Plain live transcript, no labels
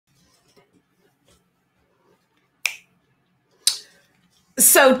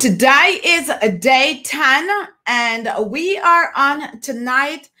So today is day 10 and we are on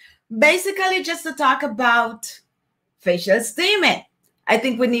tonight basically just to talk about facial steaming. I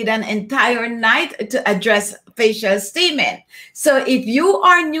think we need an entire night to address facial steaming. So if you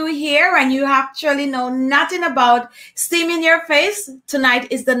are new here and you actually know nothing about steaming your face,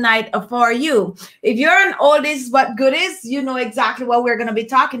 tonight is the night for you. If you're an oldies but goodies, you know exactly what we're going to be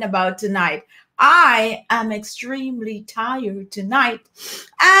talking about tonight. I am extremely tired tonight,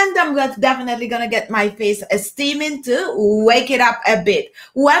 and I'm definitely going to get my face steaming to wake it up a bit.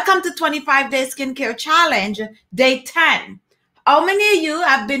 Welcome to 25-Day Skincare Challenge, day 10. How many of you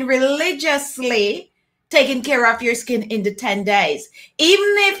have been religiously taking care of your skin in the 10 days?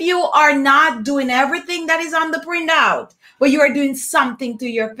 Even if you are not doing everything that is on the printout, but you are doing something to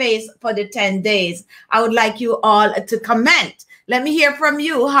your face for the 10 days, I would like you all to comment. Let me hear from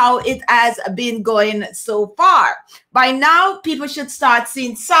you how it has been going so far. By now, people should start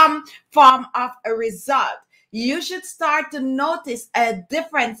seeing some form of a result. You should start to notice a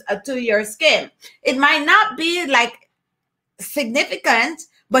difference to your skin. It might not be like significant,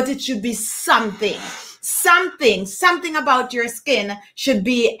 but it should be something. Something about your skin should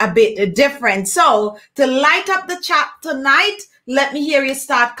be a bit different. So to light up the chat tonight, let me hear you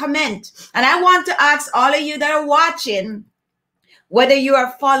start comment. And I want to ask all of you that are watching, whether you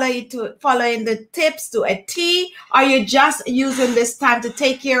are following the tips to a T, or you're just using this time to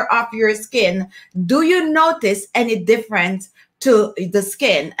take care of your skin, do you notice any difference to the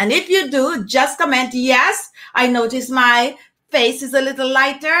skin? And if you do, just comment, yes, I notice my face is a little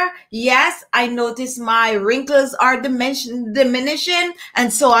lighter. Yes, I notice my wrinkles are diminishing,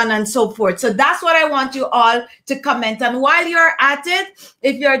 and so on and so forth. So that's what I want you all to comment. And while you're at it,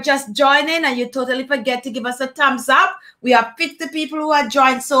 if you're just joining and you totally forget to give us a thumbs up, we have 50 people who have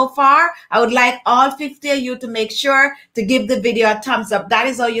joined so far. I would like all 50 of you to make sure to give the video a thumbs up. That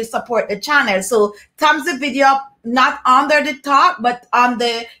is how you support the channel. So thumbs the video up, not under the top, but on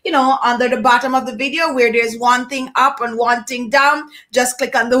the, under the bottom of the video where there's one thing up and one thing down. Just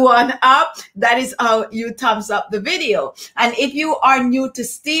click on the one up. That is how you thumbs up the video. And if you are new to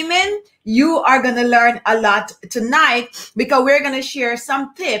steaming, you are going to learn a lot tonight, because we're going to share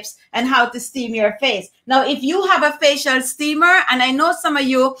some tips on how to steam your face. Now, if you have a facial steamer, and I know some of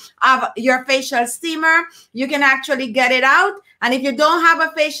you have your facial steamer, you can actually get it out. And if you don't have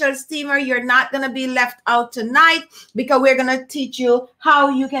a facial steamer, you're not going to be left out tonight, because we're going to teach you how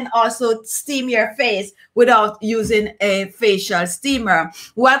you can also steam your face without using a facial steamer.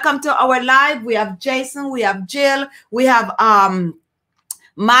 Welcome to our live. We have Jason, we have Jill, we have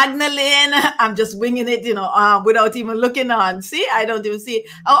Magdalene. I'm just winging it, without even looking on. See, I don't even see.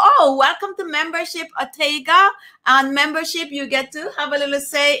 Oh, welcome to membership, Ortega. On membership, you get to have a little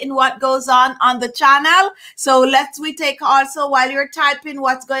say in what goes on the channel. So we take also, while you're typing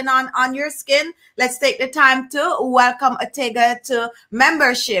what's going on your skin, let's take the time to welcome Ortega to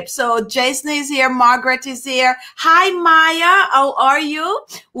membership. So Jason is here, Margaret is here. Hi, Maya, how are you?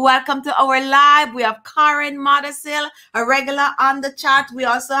 Welcome to our live. We have Karen Modasil, a regular on the chat. We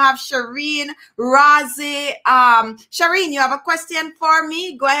also have Shireen, Razi. Shireen, you have a question for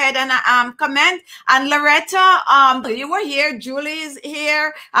me? Go ahead and comment. And Loretta, you were here. Julie is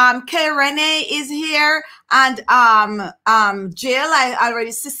here. Kay Renee is here. And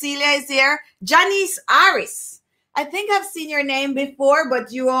Jill, Cecilia is here. Janice Aris. I think I've seen your name before, but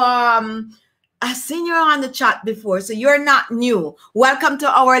I've seen you on the chat before, so you're not new. Welcome to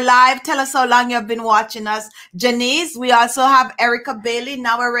our live. Tell us how long you've been watching us. Janice, we also have Erica Bailey,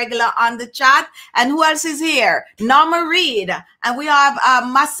 now a regular on the chat. And who else is here? Norma Reed. And we have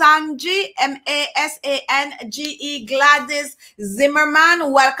Masanji, M-A-S-A-N-G-E, Gladys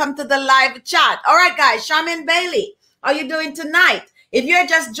Zimmerman. Welcome to the live chat. All right, guys, Shaman Bailey, how are you doing tonight? If you're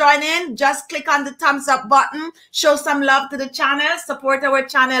just joining, just click on the thumbs up button, show some love to the channel, support our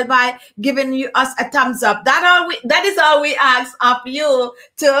channel by giving us a thumbs up. That is all we ask of you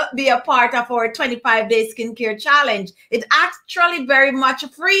to be a part of our 25-Day Skincare Challenge. It's actually very much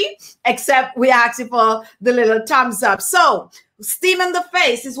free, except we ask you for the little thumbs up. So steaming the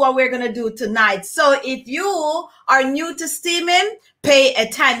face is what we're going to do tonight. So if you are new to steaming, pay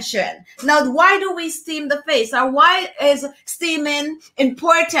attention. Now, why do we steam the face? Or why is steaming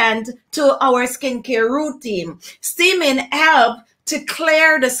important to our skincare routine? Steaming helps to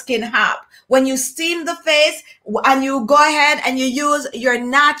clear the skin up. When you steam the face and you go ahead and you use your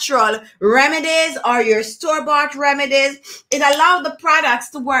natural remedies or your store-bought remedies, it allows the products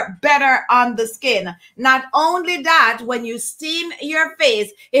to work better on the skin. Not only that, when you steam your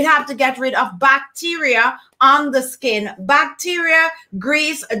face, it has to get rid of bacteria on the skin. Bacteria,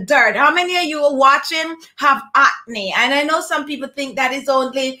 grease, dirt. How many of you are watching have acne? And I know some people think that it's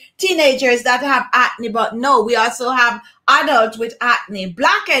only teenagers that have acne, but no, we also have adults with acne.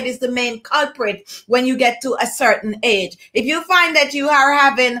 Blackhead is the main culprit when you get to a certain age. If you find that you are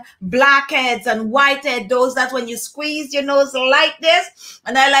having blackheads and whitehead, that's when you squeeze your nose like this.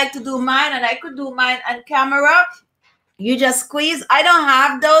 And I like to do mine, and I could do mine on camera. You just squeeze. I don't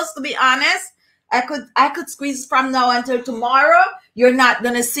have those, to be honest. I could squeeze from now until tomorrow. You're not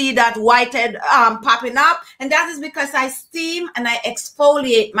going to see that whitehead popping up. And that is because I steam and I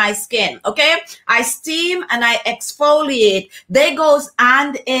exfoliate my skin. Okay. I steam and I exfoliate. They goes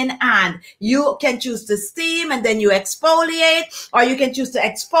hand in hand. You can choose to steam and then you exfoliate, or you can choose to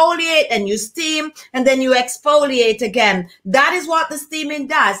exfoliate and you steam and then you exfoliate again. That is what the steaming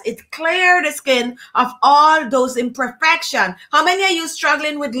does. It clears the skin of all those imperfections. How many are you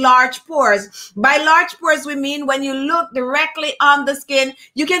struggling with large pores? By large pores, we mean when you look directly on the skin,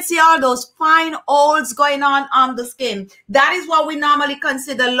 you can see all those fine holes going on the skin. That is what we normally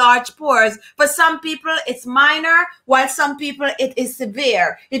consider large pores. For some people, it's minor, while some people, it is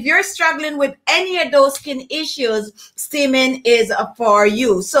severe. If you're struggling with any of those skin issues, steaming is for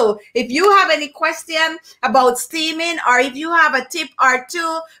you. So if you have any question about steaming, or if you have a tip or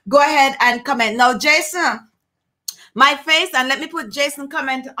two, go ahead and comment. Now, Jason, my face, and let me put Jason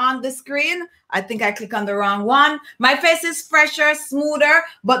comment on the screen. I think I click on the wrong one. My face is fresher, smoother,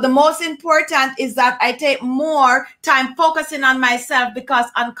 but the most important is that I take more time focusing on myself, because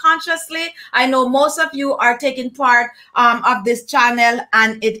unconsciously, I know most of you are taking part of this channel,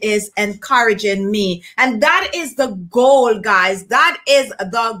 and it is encouraging me. And that is the goal, guys. That is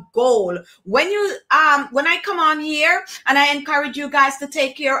the goal. When I come on here and I encourage you guys to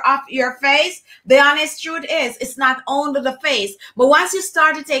take care of your face, the honest truth is it's not only the face, but once you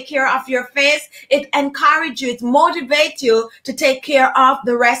start to take care of your face, it encourages you, it motivates you to take care of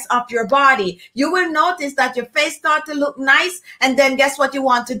the rest of your body. You will notice that your face starts to look nice, and then guess what you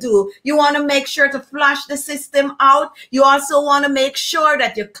want to do? You want to make sure to flush the system out. You also want to make sure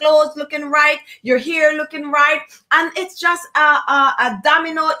that your clothes looking right, your hair looking right, and it's just a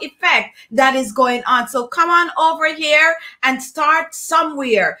domino effect that is going on. So come on over here and start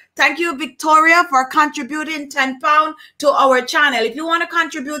somewhere. Thank you, Victoria, for contributing 10 pounds to our channel. If you want to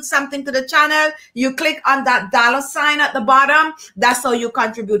contribute something to the channel, you click on that $sign at the bottom. That's how you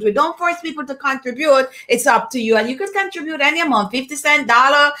contribute. We don't force people to contribute. It's up to you. And you could contribute any amount, 50 cents,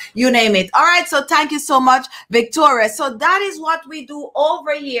 dollar, you name it. All right. So thank you so much, Victoria. So that is what we do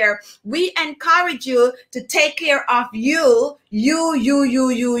over here. We encourage you to take care of you.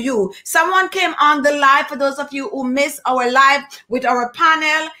 Someone came on the live, for those of you who missed our live with our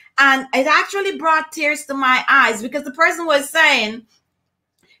panel, and it actually brought tears to my eyes, because the person was saying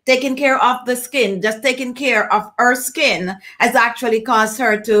taking care of the skin, just taking care of her skin has actually caused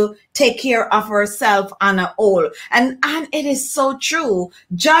her to take care of herself on a whole. And it is so true.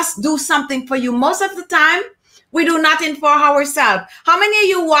 Just do something for you. Most of the time, we do nothing for ourselves. How many of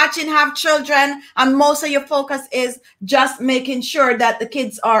you watching have children, and most of your focus is just making sure that the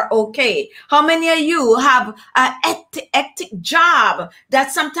kids are okay? How many of you have a hectic job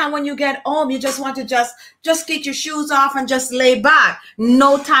that sometimes when you get home, you just want to just get your shoes off and just lay back?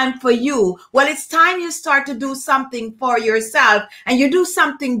 No time for you. Well, it's time you start to do something for yourself, and you do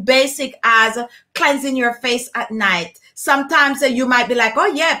something basic as cleansing your face at night. Sometimes you might be like, oh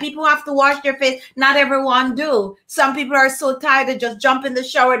yeah, people have to wash their face. Not everyone do. Some people are so tired, they just jump in the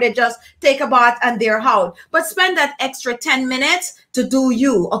shower, they just take a bath and they're out. But spend that extra 10 minutes to do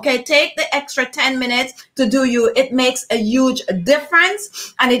you, okay? Take the extra 10 minutes to do you. It makes a huge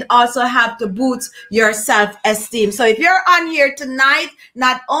difference, and it also helps to boost your self-esteem. So if you're on here tonight,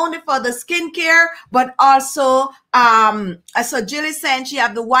 not only for the skincare, but also, so Jill is saying she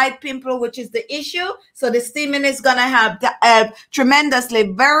have the white pimple, which is the issue. So the steaming is going to help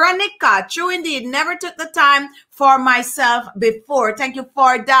tremendously. Veronica, true indeed, never took the time for myself before. Thank you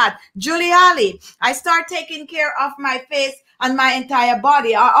for that. Julie Ali, I start taking care of my face and my entire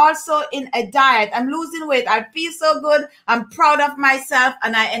body. Are also in a diet. I'm losing weight. I feel so good. I'm proud of myself,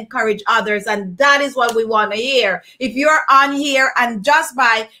 and I encourage others. And that is what we want to hear. If you're on here and just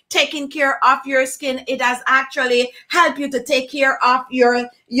by taking care of your skin, it has actually helped you to take care of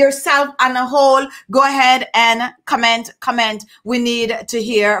yourself on a whole, go ahead and comment. We need to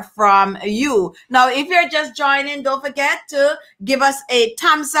hear from you. Now, if you're just joining, don't forget to give us a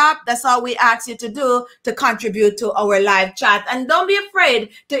thumbs up. That's all we ask you to do to contribute to our live chat. And don't be afraid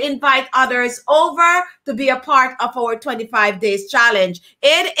to invite others over to be a part of our 25 days challenge.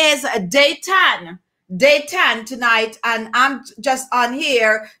 It is day 10. day 10 tonight, and I'm just on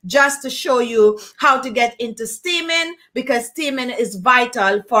here just to show you how to get into steaming, because steaming is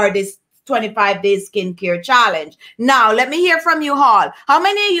vital for this 25-day skincare challenge. Now, let me hear from you all. How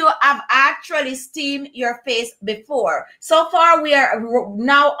many of you have actually steamed your face before? So far, we are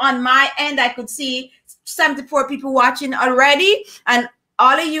now on my end. I could see 74 people watching already. And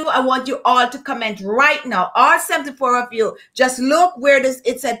all of you, I want you all to comment right now. All 74 of you, just look where this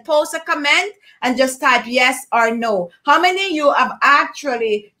it said post a comment and just type yes or no. How many of you have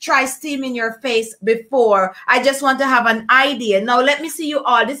actually tried steaming your face before? I just want to have an idea. Now, let me see you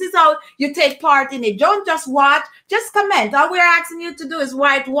all. This is how you take part in it. Don't just watch, just comment. All we're asking you to do is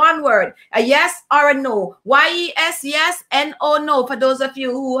write one word, a yes or a no. Y-E-S, yes, N-O, no, for those of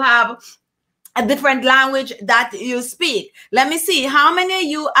you who have a different language that you speak. Let me see how many of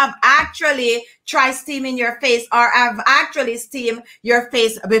you have actually tried steaming your face or have actually steamed your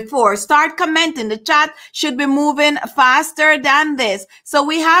face before. Start commenting. The chat should be moving faster than this. So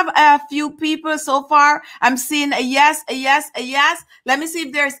we have a few people so far. I'm seeing a yes, a yes, a yes. Let me see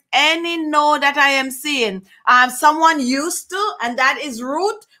if there's any no that I am seeing. Someone used to, and that is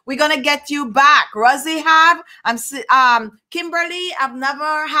Ruth. We're gonna get you back. Rosie have. Kimberly, I've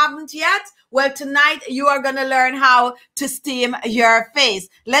never haven't yet. Well, tonight you are going to learn how to steam your face.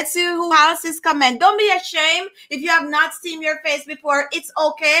 Let's see who else is coming. Don't be ashamed if you have not steamed your face before. It's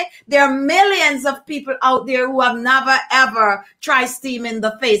okay. There are millions of people out there who have never ever tried steaming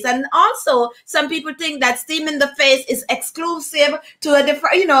the face. And also, some people think that steaming the face is exclusive to a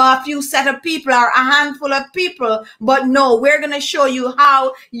different, a few set of people or a handful of people. But no, we're going to show you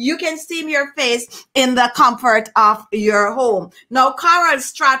how you can steam your face in the comfort of your home. Now, Carol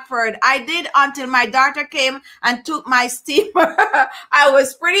Stratford, I did until my daughter came and took my steamer. I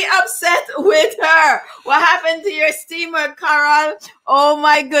was pretty upset with her. What happened to your steamer, Carol? Oh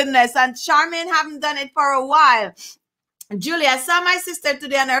my goodness. And Charmaine haven't done it for a while. Julia, I saw my sister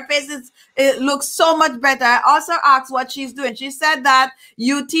today and her face it looks so much better. I also asked what she's doing. She said that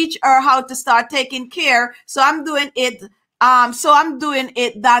you teach her how to start taking care. So I'm doing it.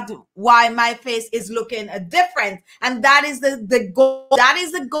 That why my face is looking different. And that is the goal. That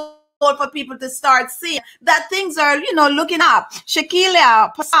is the goal for people to start seeing that things are, looking up.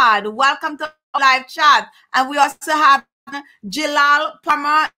 Shakilia Passad, welcome to our live chat. And we also have Jilal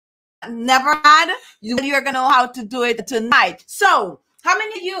Parma, never had. You're going to know how to do it tonight. So how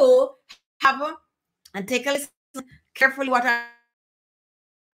many of you have, and take a listen carefully what I'm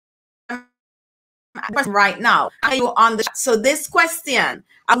right now. Are you on the so this question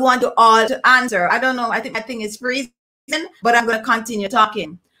I want you all to answer. I don't know. I think it's freezing, but I'm going to continue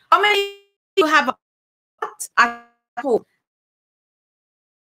talking. How many of you have a pot at home?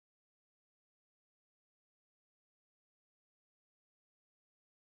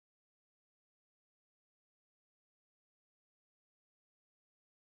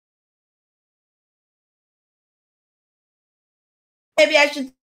 Maybe I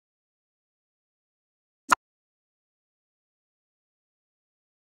should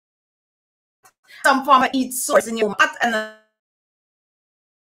some form of heat source in your pot and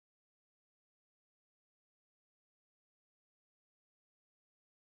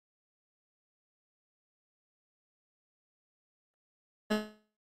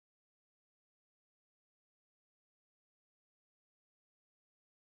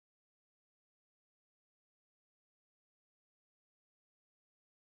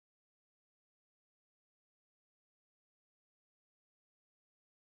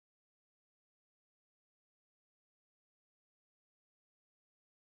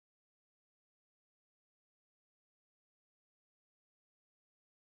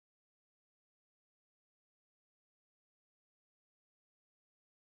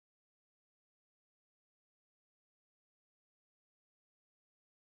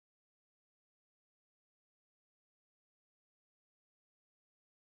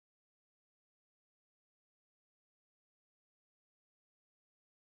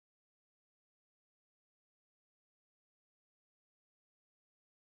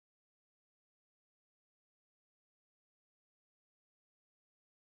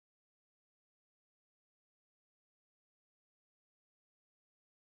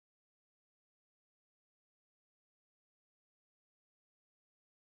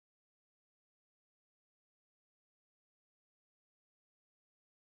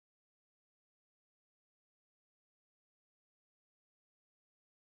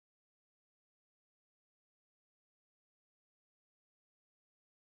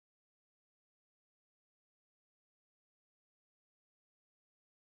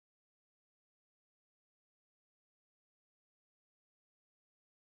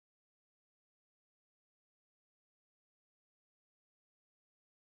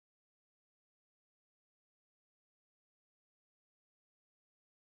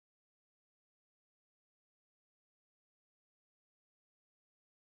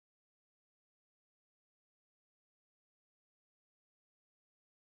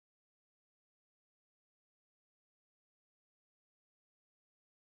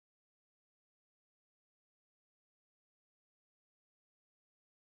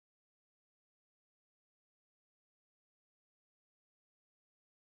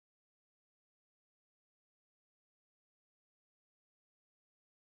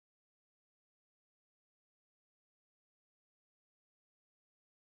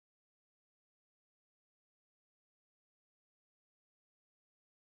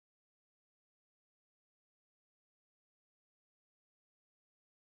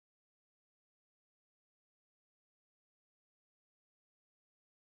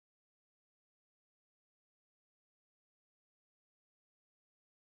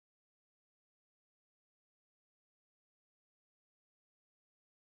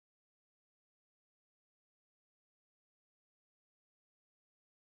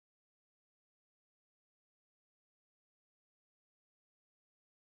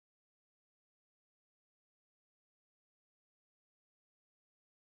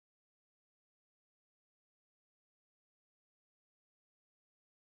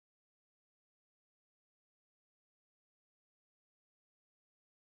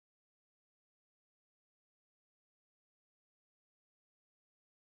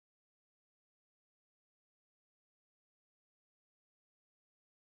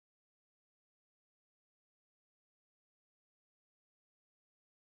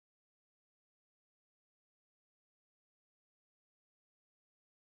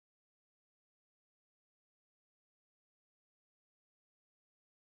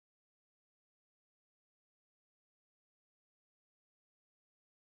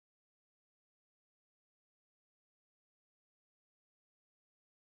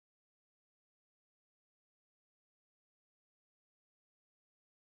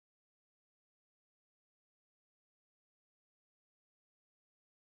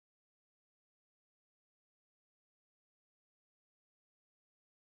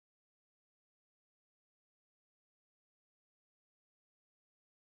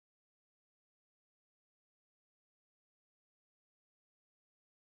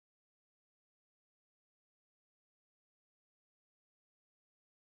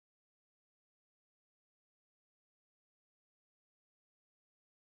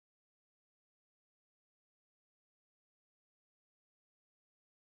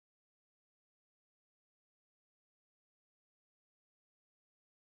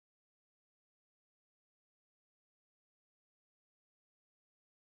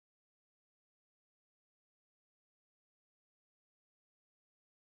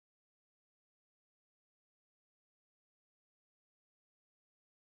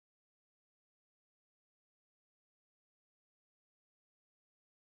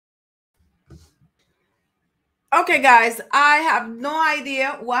Okay, guys, I have no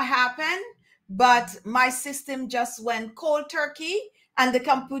idea what happened, but my system just went cold turkey and the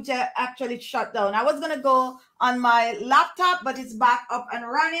computer actually shut down. I was going to go on my laptop, but it's back up and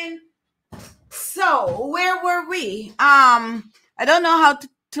running. So where were we? I don't know how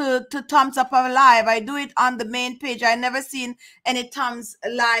to thumbs up our live. I do it on the main page. I never seen any thumbs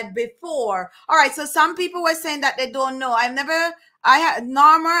live before. All right, so some people were saying that they don't know. I have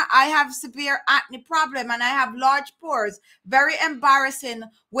Norma, I have severe acne problem and I have large pores. Very embarrassing.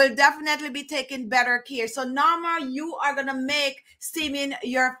 Will definitely be taking better care. So Norma, you are gonna make steaming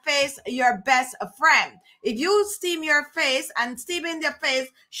your face your best friend. If you steam your face, and steaming your face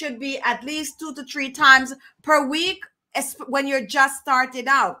should be at least 2 to 3 times per week when you're just started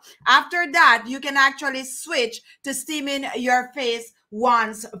out. After that, you can actually switch to steaming your face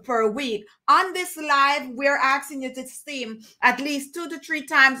once per week. On this live, we're asking you to steam at least 2 to 3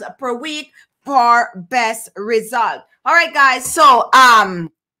 times per week for best result. All right, guys. So,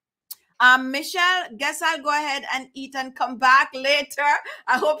 Michelle, guess I'll go ahead and eat and come back later.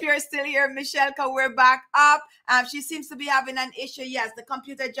 I hope you're still here, Michelle, because we're back up. She seems to be having an issue. Yes, the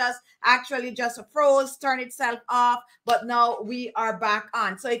computer just froze, turned itself off, but now we are back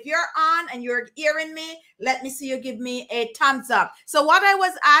on. So if you're on and you're hearing me, let me see you give me a thumbs up. So what I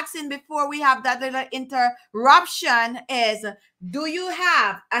was asking before we have that little interruption is, do you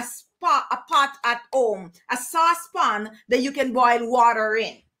have a pot at home, a saucepan that you can boil water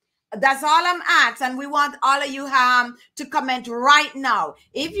in? That's all I'm asking, and we want all of you to comment right now.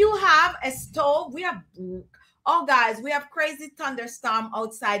 If you have a stove, guys, we have crazy thunderstorm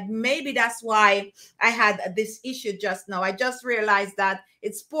outside. Maybe that's why I had this issue just now. I just realized that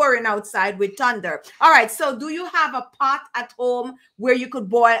it's pouring outside with thunder. All right, so do you have a pot at home where you could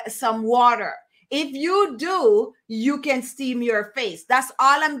boil some water? If you do, you can steam your face. That's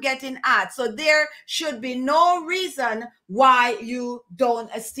all I'm getting at. So there should be no reason why you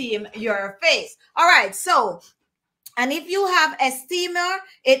don't steam your face. All right. So, and if you have a steamer,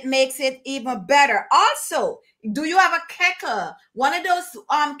 it makes it even better. Also, do you have a kettle? One of those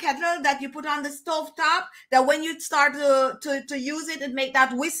kettles that you put on the stove top that when you start to use it, it make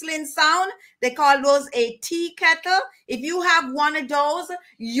that whistling sound. They call those a tea kettle. If you have one of those,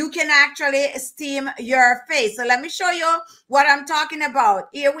 you can actually steam your face. So let me show you what I'm talking about.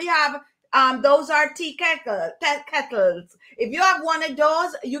 Here we have those are tea kettles. If you have one of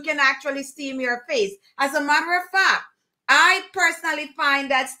those, you can actually steam your face. As a matter of fact, I personally find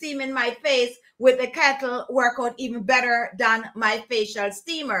that steaming my face with the kettle work out even better than my facial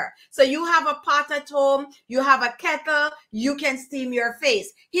steamer. So you have a pot at home, you have a kettle, you can steam your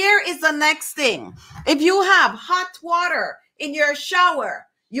face. Here is the next thing. If you have hot water in your shower,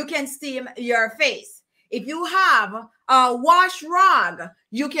 you can steam your face. If you have a wash rag,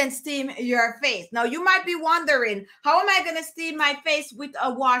 you can steam your face. Now you might be wondering, how am I going to steam my face with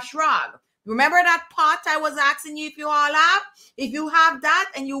a wash rag? Remember that pot I was asking you if you all have? If you have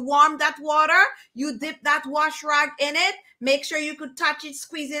that and you warm that water, you dip that wash rag in it. Make sure you could touch it,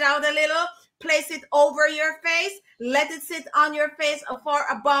 squeeze it out a little, place it over your face, let it sit on your face for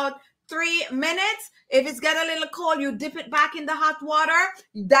about 3 minutes. If it's get a little cold, you dip it back in the hot water.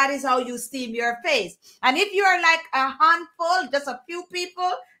 That is how you steam your face. And if you're like a handful, just a few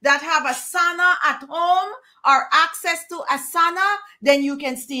people that have a sauna at home or access to a sauna, then you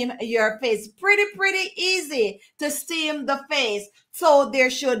can steam your face. Pretty easy to steam the face. So there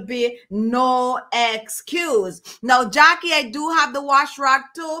should be no excuse. Now, Jackie, I do have the wash rag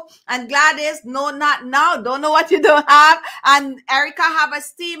too. And Gladys, no, not now. Don't know what you don't have. And Erica have a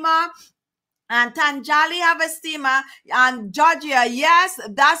steamer. And Tanjali have a steamer. And Georgia, yes,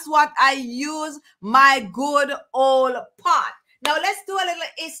 that's what I use, my good old pot. Now, let's do a little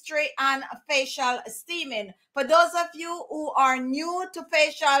history on facial steaming. For those of you who are new to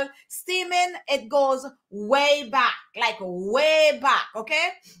facial steaming, it goes way back, like way back,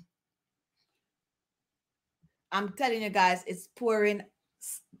 okay? I'm telling you guys, it's pouring.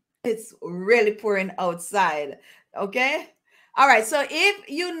 It's really pouring outside, okay? All right, so if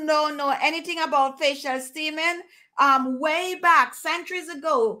you don't know anything about facial steaming, way back, centuries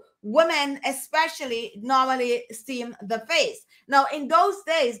ago, women especially normally steam the face. Now, in those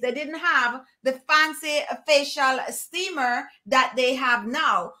days, they didn't have the fancy facial steamer that they have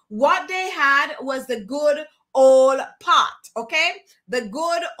now. What they had was the good old pot, okay? The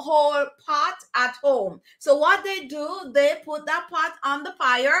good whole pot at home. So what they do, they put that pot on the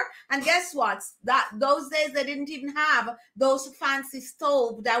fire, and guess what? That those days they didn't even have those fancy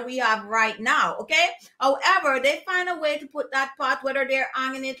stoves that we have right now, okay? However, they find a way to put that pot, whether they're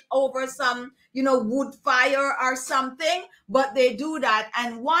hanging it over some, wood fire or something, but they do that.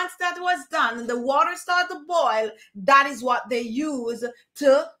 And once that was done, the water started to boil, that is what they use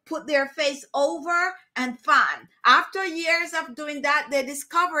to put their face over and fan. After years of doing that, they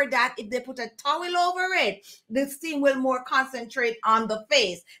discovered that if they put a towel over it, the steam will more concentrate on the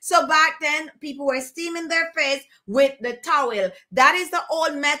face. So back then, people were steaming their face with the towel. That is the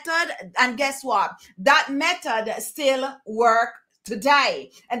old method. And guess what? That method still works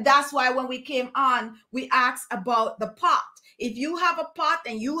today. And that's why when we came on, we asked about the pot. If you have a pot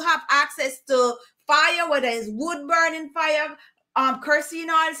and you have access to fire, whether it's wood burning fire, kerosene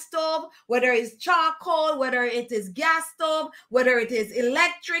oil stove, whether it's charcoal, whether it is gas stove, whether it is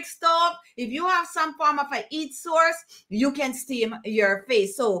electric stove, if you have some form of a heat source, you can steam your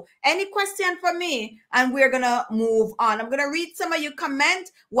face. So any question for me, and we're gonna move on. I'm gonna read some of you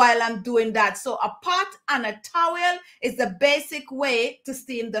comment while I'm doing that. So a pot and a towel is the basic way to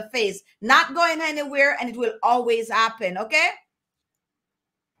steam the face, not going anywhere, and it will always happen. Okay,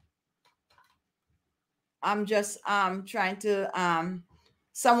 I'm just trying to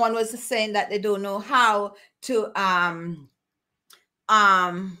someone was saying that they don't know how to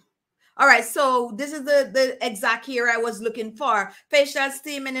all right, so this is the exact here I was looking for. Facial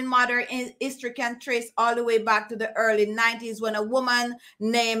steaming in modern history can trace all the way back to the early 90s when a woman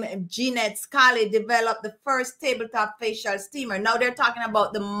named Jeanette Scully developed the first tabletop facial steamer. Now they're talking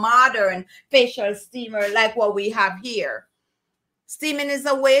about the modern facial steamer like what we have here. Steaming is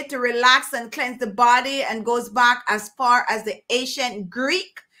a way to relax and cleanse the body and goes back as far as the ancient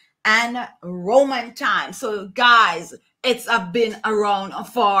Greek and Roman times. So guys, it's been around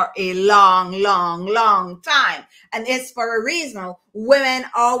for a long time. And it's for a reason. Women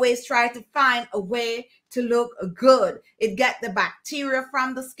always try to find a way to look good. It get the bacteria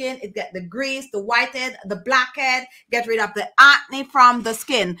from the skin, it get the grease, the whitehead, the blackhead, get rid of the acne from the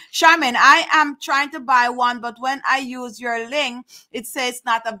skin. Charmaine, I am trying to buy one, but when I use your link, it says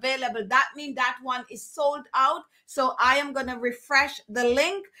not available. That means that one is sold out. So I am going to refresh the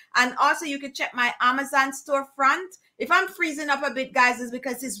link. And also you can check my Amazon storefront. If I'm freezing up a bit, guys, it's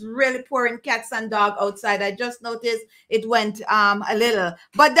because it's really pouring cats and dog outside. I just noticed it went a little,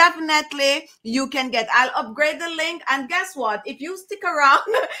 but definitely you can get, I'll upgrade the link. And guess what? If you stick around,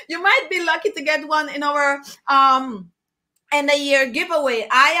 you might be lucky to get one in our end of year giveaway.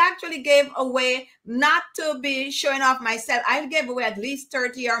 I actually gave away, not to be showing off myself, I gave away at least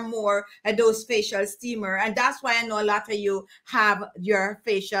 30 or more of those facial steamer. And that's why I know a lot of you have your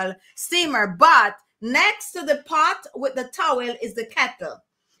facial steamer. But next to the pot with the towel is the kettle.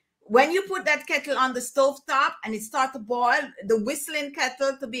 When you put that kettle on the stove top and it starts to boil, the whistling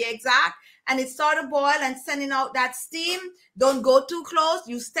kettle to be exact, and it starts to boil and sending out that steam, don't go too close.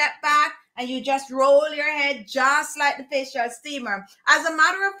 You step back and you just roll your head just like the facial steamer. As a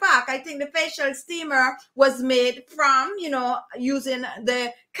matter of fact, I think the facial steamer was made from, using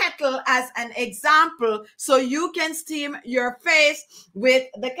the kettle as an example. So you can steam your face with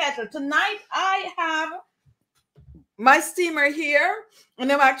the kettle. Tonight, I have my steamer here,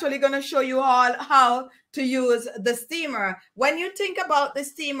 and I'm actually going to show you all how to use the steamer. When you think about the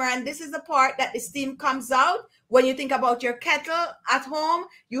steamer, and this is the part that the steam comes out, when you think about your kettle at home,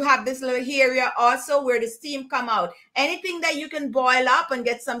 you have this little area also where the steam come out. Anything that you can boil up and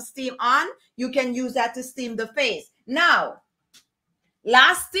get some steam on, you can use that to steam the face. Now,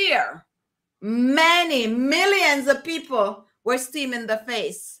 last year, many millions of people were steaming the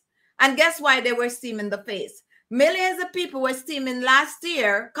face. And guess why they were steaming the face? Millions of people were steaming last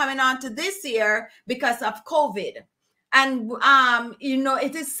year, coming on to this year because of COVID. And,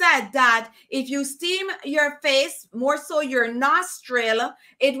 it is said that if you steam your face, more so your nostril,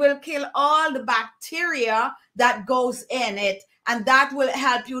 it will kill all the bacteria that goes in it. And that will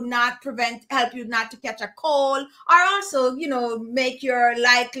help you not to catch a cold, or also, make your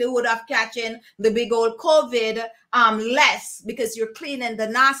likelihood of catching the big old COVID less, because you're cleaning the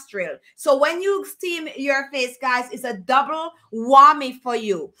nostril. So when you steam your face, guys, it's a double whammy for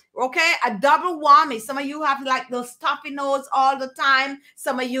you. Okay, a double whammy. Some of you have like those stuffy nose all the time.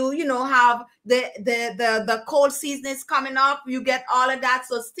 Some of you, have the cold season is coming up. You get all of that.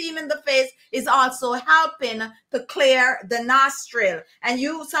 So steaming the face is also helping to clear the nostril. And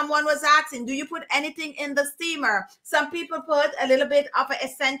someone was asking, do you put anything in the steamer? Some people put a little bit of an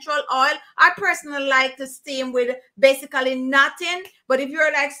essential oil. I personally like to steam with basically nothing. But if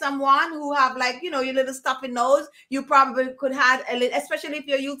you're like someone who have like, you know, your little stuffy nose, you probably could have a little, especially if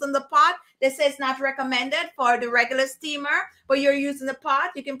you're using the pot. They say it's not recommended for the regular steamer, but you're using the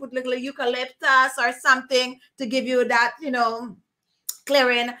pot. You can put little eucalyptus or something to give you that, you know,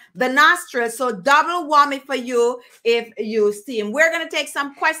 clearing the nostrils. So double whammy for you if you steam. We're going to take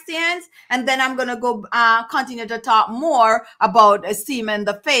some questions, and then I'm going to go continue to talk more about steaming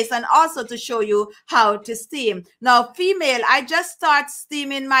the face, and also to show you how to steam. Now, female, I just start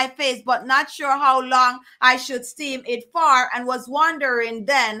steaming my face, but not sure how long I should steam it for, and was wondering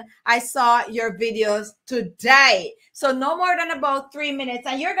then I saw your videos today. So no more than about 3 minutes,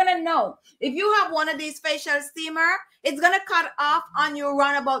 and you're going to know if you have one of these facial steamer, it's going to cut off on you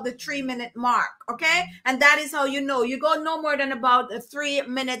around about the 3-minute mark. Okay. And that is how you know you go no more than about 3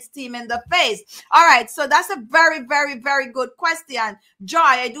 minutes steaming the face. All right. So that's a very, very, very good question. Joy,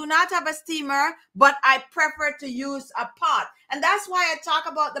 I do not have a steamer, but I prefer to use a pot. And that's why I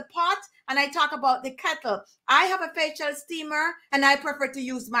talk about the pot and I talk about the kettle. I have a facial steamer and I prefer to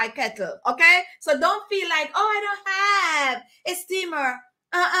use my kettle. Okay. So don't feel like, oh, I don't have a steamer.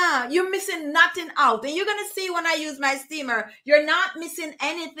 You're missing nothing out. And you're going to see when I use my steamer, you're not missing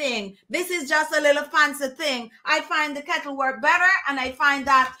anything. This is just a little fancy thing. I find the kettle work better, and I find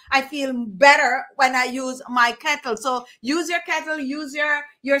that I feel better when I use my kettle. So use your kettle, use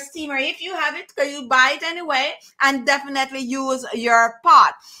your steamer if you have it, because you buy it anyway, and definitely use your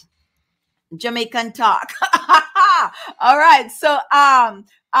pot. Jamaican talk. All right. So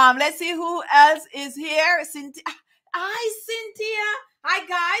let's see who else is here. Cynthia. Hi, Cynthia. Hi,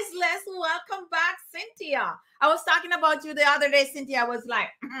 guys. Let's welcome back Cynthia. I was talking about you the other day, Cynthia. I was like,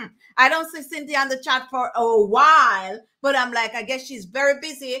 I don't see Cynthia on the chat for a while, but I'm like, I guess she's very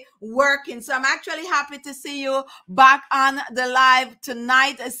busy working. So I'm actually happy to see you back on the live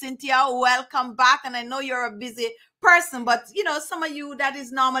tonight, Cynthia. Welcome back. And I know you're a busy person, but you know, some of you that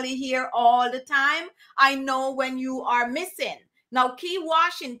is normally here all the time, I know when you are missing. Now, Key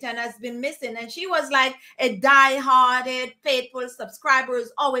Washington has been missing, and she was like a die-hearted, faithful subscriber,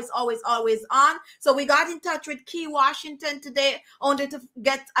 who's always, always, always on. So we got in touch with Key Washington today, only to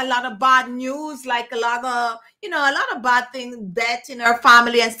get a lot of bad news, like a lot of, you know, a lot of bad things, death in her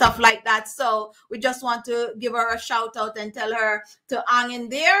family and stuff like that. So we just want to give her a shout out and tell her to hang in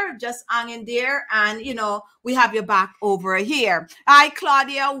there, just hang in there, and you know, we have your back over here. Hi,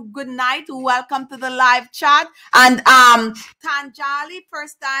 Claudia. Good night. Welcome to the live chat. And Tanjali,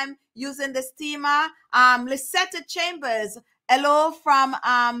 first time using the steamer. Lisetta Chambers. Hello from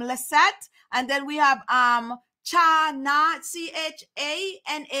Lisette. And then we have Chana,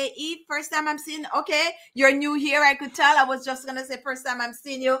 Chanae. First time I'm seeing. Okay, you're new here. I could tell. I was just gonna say first time I'm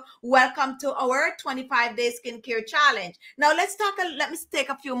seeing you. Welcome to our 25-day skincare challenge. Now let's talk. Let me take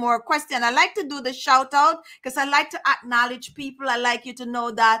a few more questions. I like to do the shout out because I like to acknowledge people. I like you to know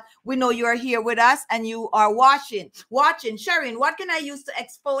that we know you are here with us and you are watching. Sharon, what can I use to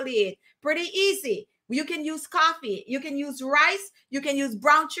exfoliate? Pretty easy. You can use coffee, you can use rice, you can use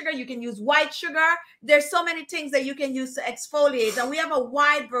brown sugar, you can use white sugar. There's so many things that you can use to exfoliate, and we have a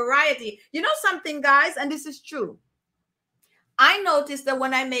wide variety. You know something, guys, and this is true. I noticed that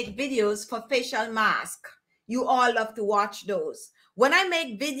when I make videos for facial mask, you all love to watch those. When I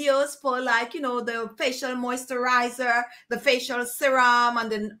make videos for, like, you know, the facial moisturizer, the facial serum, and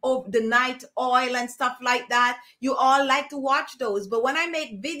the night oil and stuff like that, you all like to watch those. But when I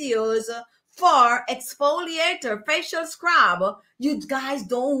make videos for exfoliator, facial scrub, you guys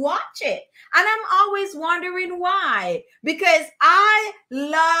don't watch it. And I'm always wondering why. Because I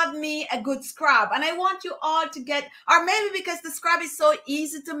love me a good scrub. And I want you all to get, or maybe because the scrub is so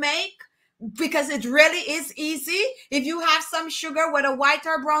easy to make, because it really is easy. If you have some sugar, whether white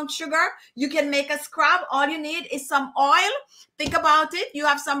or brown sugar, you can make a scrub. All you need is some oil. Think about it. You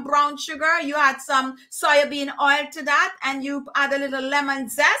have some brown sugar, you add some soybean oil to that, and you add a little lemon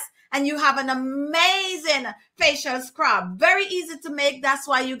zest, and you have an amazing facial scrub. Very easy to make. That's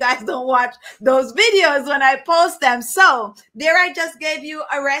why you guys don't watch those videos when I post them. So there I just gave you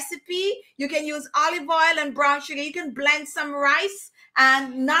a recipe. You can use olive oil and brown sugar. You can blend some rice,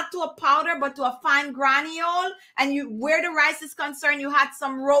 and not to a powder, but to a fine granule. And you, where the rice is concerned, you had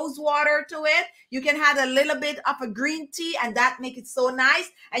some rose water to it. You can add a little bit of a green tea, and that make it so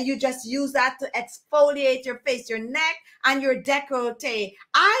nice. And you just use that to exfoliate your face, your neck, and your décolleté.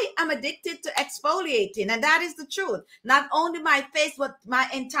 I am addicted to exfoliating, and that is the truth. Not only my face, but my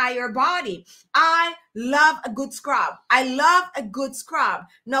entire body. I love a good scrub. I love a good scrub.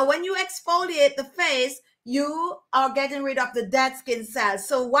 Now, when you exfoliate the face, you are getting rid of the dead skin cells.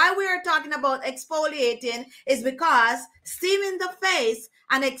 So why we are talking about exfoliating is because steaming the face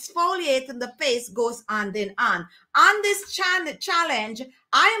and exfoliating the face goes hand in hand. On this challenge,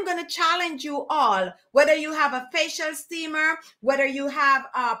 I am going to challenge you all, whether you have a facial steamer, whether you have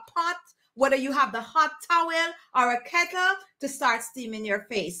a pot, whether you have the hot towel or a kettle, to start steaming your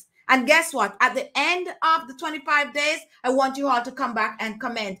face. And guess what? At the end of the 25 days, I want you all to come back and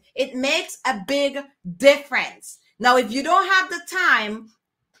comment. It makes a big difference. Now, if you don't have the time,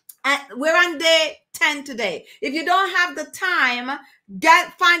 we're on day 10 today. If you don't have the time,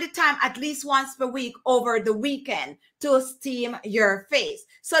 find the time at least once per week over the weekend to steam your face.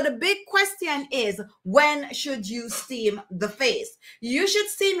 So the big question is, when should you steam the face? You should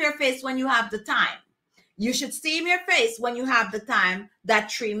steam your face when you have the time. You should steam your face when you have the time,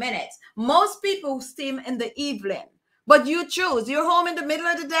 that 3 minutes. Most people steam in the evening, but you choose. You're home in the middle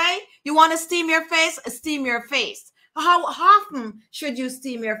of the day, you want to steam your face, steam your face. How often should you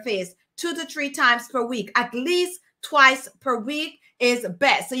steam your face? 2 to 3 times per week. At least twice per week is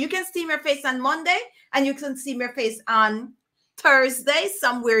best. So you can steam your face on Monday and you can steam your face on Thursday,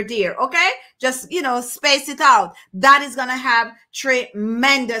 somewhere there. Okay, just space it out. That is gonna help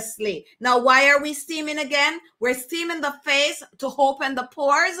tremendously. Now, why are we steaming again? We're steaming the face to open the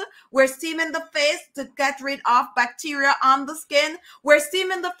pores. We're steaming the face to get rid of bacteria on the skin. We're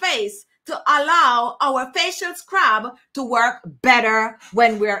steaming the face to allow our facial scrub to work better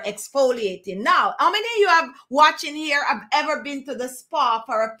when we're exfoliating. Now, how many of you have watching here have ever been to the spa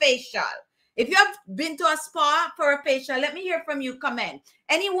for a facial? If you have been to a spa for a facial, let me hear from you. Comment.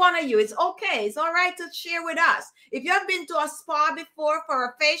 Any one of you, it's okay. It's all right to share with us. If you have been to a spa before for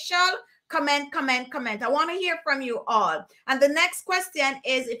a facial, comment. I want to hear from you all. And the next question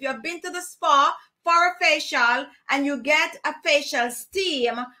is, if you have been to the spa for a facial and you get a facial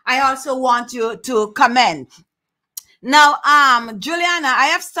steam, I also want you to comment. Now, Juliana, I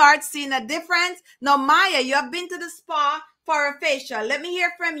have started seeing a difference. Now, Maya, you have been to the spa for a facial. Let me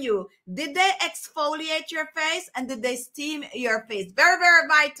hear from you. Did they exfoliate your face and did they steam your face? Very, very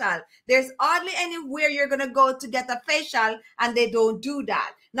vital. There's hardly anywhere you're going to go to get a facial and they don't do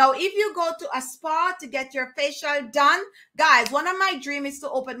that. Now, if you go to a spa to get your facial done, guys, one of my dreams is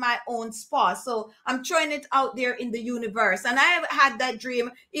to open my own spa. So I'm throwing it out there in the universe. And I had that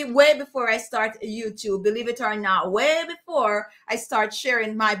dream way before I start YouTube, believe it or not, way before I start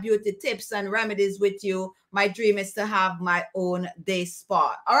sharing my beauty tips and remedies with you. My dream is to have my own day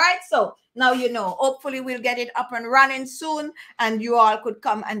spa. All right. So now you know, hopefully we'll get it up and running soon and you all could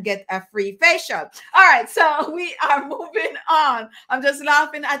come and get a free facial. All right. So we are moving on. I'm just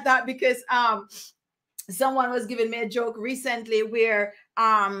laughing at that because someone was giving me a joke recently where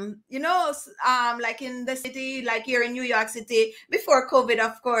like in the city, like here in New York City, before COVID,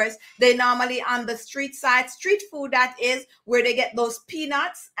 of course, they normally on the street side, street food, that is where they get those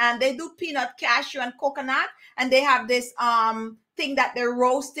peanuts, and they do peanut, cashew, and coconut, and they have this thing that they're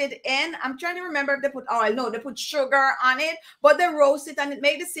roasted in. I'm trying to remember if they put oil. No, they put sugar on it, but they roast it and it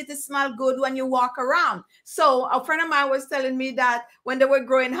makes the city smell good when you walk around. So a friend of mine was telling me that when they were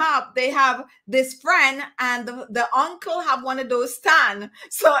growing up, they have this friend and the uncle have one of those stands.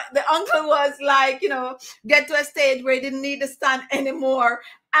 So the uncle was like, get to a stage where he didn't need the stand anymore.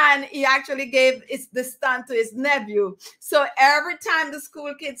 And he actually gave the stand to his nephew. So every time the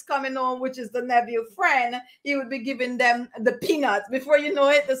school kids coming home, which is the nephew friend, he would be giving them the peanuts. Before you know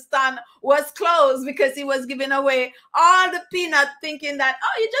it, the stand was closed because he was giving away all the peanuts, thinking that,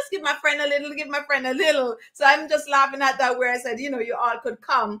 oh, you just give my friend a little, give my friend a little. So I'm just laughing at that, where I said, you all could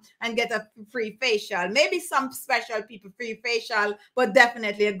come and get a free facial. Maybe some special people free facial, but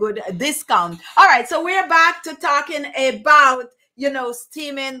definitely a good discount. All right, so we're back to talking about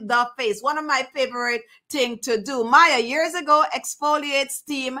steaming the face. One of my favorite thing to do. Maya, years ago, exfoliate,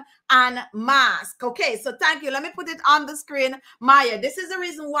 steam, and mask. Okay, so thank you. Let me put it on the screen. Maya, this is the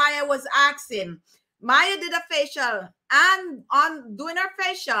reason why I was asking. Maya did a facial, and on doing her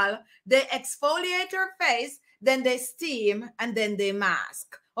facial, they exfoliate her face, then they steam, and then they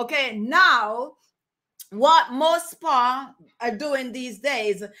mask. Okay, now what most spa are doing these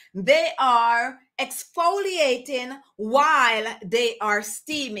days, they are exfoliating while they are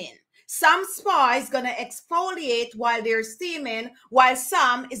steaming. Some spa is going to exfoliate while they're steaming, while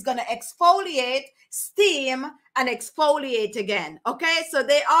some is going to exfoliate, steam, and exfoliate again. Okay, so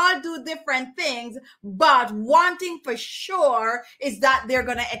they all do different things, but one thing for sure is that they're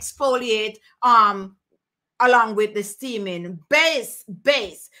going to exfoliate along with the steaming base.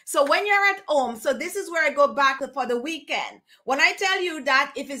 So when you're at home, so this is where I go back for the weekend. When I tell you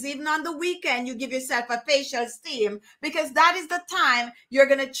that if it's even on the weekend, you give yourself a facial steam, because that is the time you're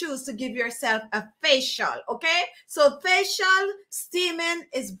going to choose to give yourself a facial. Okay, so facial steaming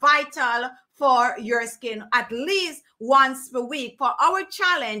is vital for your skin at least once per week. For our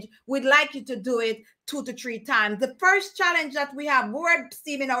challenge, we'd like you to do it 2 to 3 times. The first challenge that we have, we're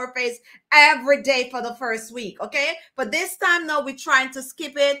steaming our face every day for the first week, okay? But this time now we're trying to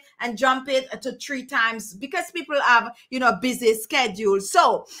skip it and jump it to 3 times because people have, you know, busy schedules.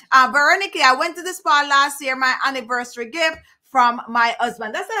 So, Veronica, I went to the spa last year, my anniversary gift from my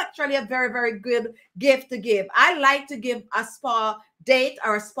husband. That's actually a very, very good gift to give. I like to give a spa date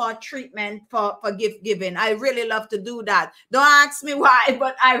or a spa treatment for gift giving. I really love to do that. Don't ask me why,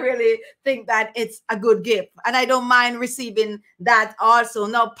 but I really think that it's a good gift. And I don't mind receiving that also.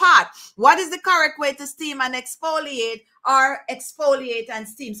 Now, Pat, what is the correct way to steam and exfoliate, or exfoliate and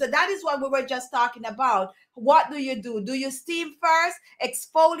steam? So that is what we were just talking about. What do? Do you steam first,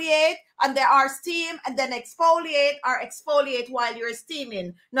 exfoliate, and there are steam, and then exfoliate, or exfoliate while you're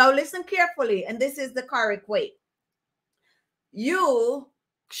steaming? Now listen carefully, and this is the correct way. You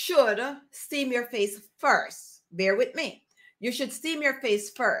should steam your face first. Bear with me. You should steam your face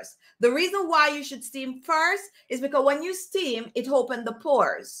first. The reason why you should steam first is because when you steam, it opens the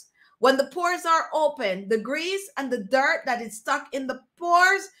pores. When the pores are open, the grease and the dirt that is stuck in the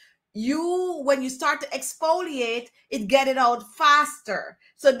pores, when you start to exfoliate, it get it out faster.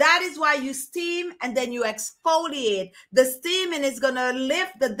 So that is why you steam and then you exfoliate. The steaming is going to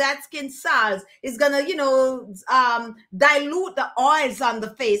lift the dead skin cells. It's going to, dilute the oils on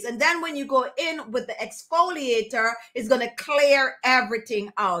the face. And then when you go in with the exfoliator, it's going to clear everything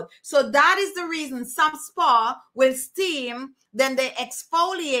out. So that is the reason some spa will steam, then they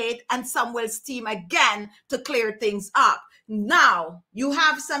exfoliate, and some will steam again to clear things up. Now, you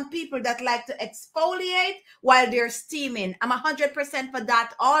have some people that like to exfoliate while they're steaming. I'm 100% for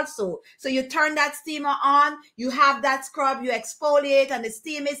that also. So you turn that steamer on, you have that scrub, you exfoliate, and the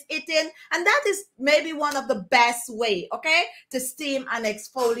steam is hitting. And that is maybe one of the best way, okay, to steam and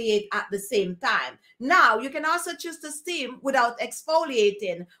exfoliate at the same time. Now, you can also choose to steam without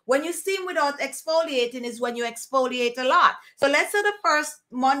exfoliating. When you steam without exfoliating is when you exfoliate a lot. So let's say the first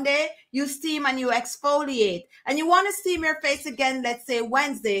Monday, you steam and you exfoliate. And you want to steam your face again, let's say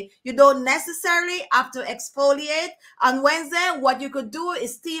Wednesday. You don't necessarily have to exfoliate. On Wednesday, what you could do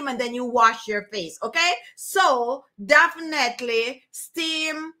is steam and then you wash your face, okay? So definitely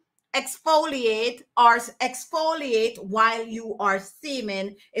steam, exfoliate, or exfoliate while you are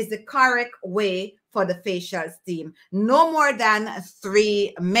steaming is the correct way for the facial steam. No more than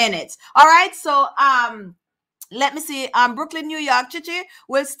 3 minutes. All right, so let me see. Brooklyn, New York, Khichi,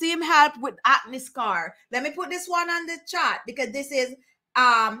 will steam help with acne scar? Let me put this one on the chat because this is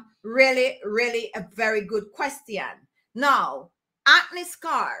really, really a very good question. Now, acne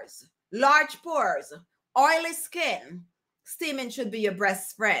scars, large pores, oily skin, steaming should be your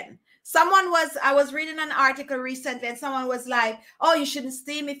best friend. I was reading an article recently and someone was like, oh, you shouldn't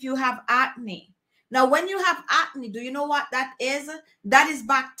steam if you have acne. Now, when you have acne, do you know what that is? That is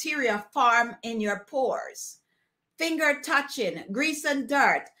bacteria formed in your pores. Finger touching, grease and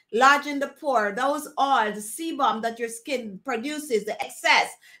dirt, lodge in the pore, those oils, the sebum that your skin produces, the excess,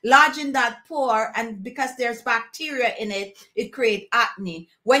 lodge in that pore, and because there's bacteria in it, it creates acne.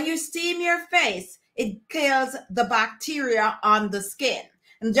 When you steam your face, it kills the bacteria on the skin.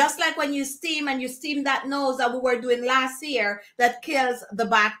 And just like when you steam and you steam that nose that we were doing last year, that kills the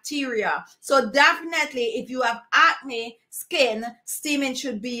bacteria. So definitely if you have acne skin, steaming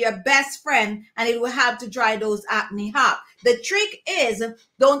should be your best friend and it will help to dry those acne up. The trick is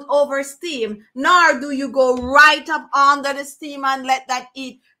don't over steam, nor do you go right up under the steam and let that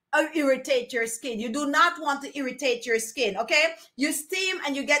irritate your skin. You do not want to irritate your skin, okay? You steam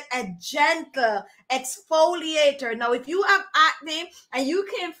and you get a gentle exfoliator. Now, if you have acne and you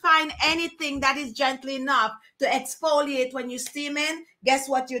can't find anything that is gentle enough to exfoliate when you steam in, guess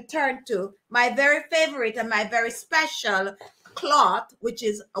what you turn to? My very favorite and my very special cloth, which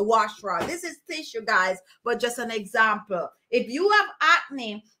is a wash rag. This is tissue, guys, but just an example. If you have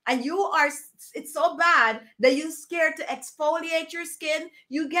acne and it's so bad that you're scared to exfoliate your skin,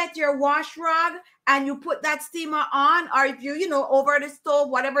 you get your wash rag and you put that steamer on, or if you over the stove,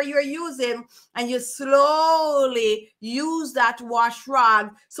 whatever you're using, and you slowly use that wash rag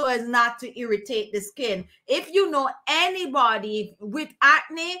so as not to irritate the skin. If you know anybody with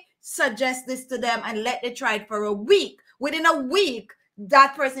acne, suggest this to them and let them try it for a week. Within a week,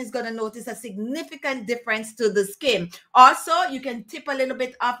 that person is going to notice a significant difference to the skin. Also, you can tip a little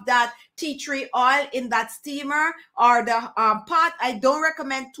bit of that tea tree oil in that steamer or the pot. I don't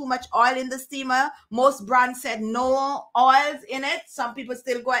recommend too much oil in the steamer. Most brands said no oils in it. Some people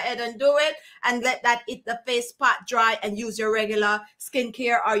still go ahead and do it and let that hit the face pot dry and use your regular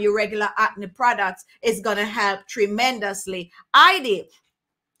skincare or your regular acne products. It's going to help tremendously. Heidi,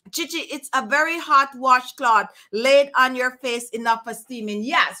 Chichi, it's a very hot washcloth laid on your face enough for steaming.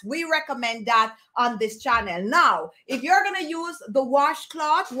 Yes, we recommend that on this channel. Now, if you're going to use the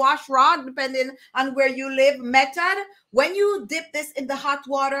washcloth, wash rod, depending on where you live method, when you dip this in the hot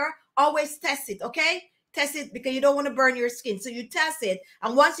water, always test it, okay? Test it because you don't want to burn your skin. So you test it.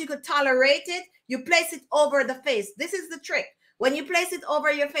 And once you could tolerate it, you place it over the face. This is the trick. When you place it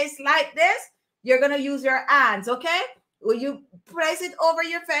over your face like this, you're going to use your hands, okay? When you place it over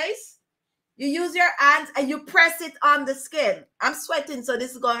your face, you use your hands and you press it on the skin. I'm sweating, so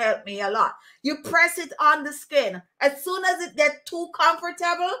this is going to help me a lot. You press it on the skin. As soon as it gets too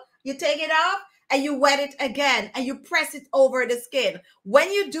comfortable, you take it off and you wet it again and you press it over the skin. When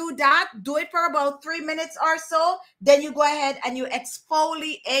you do that, do it for about 3 minutes or so. Then you go ahead and you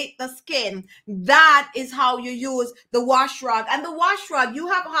exfoliate the skin. That is how you use the wash rag. And the wash rag, you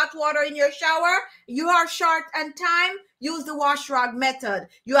have hot water in your shower, you are short on time, use the wash rag method.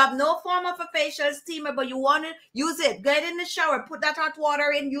 You have no form of a facial steamer, but you want to use it. Get in the shower, put that hot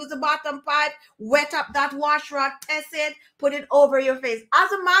water in, use the bottom pipe, wet up that wash rag, test it, put it over your face.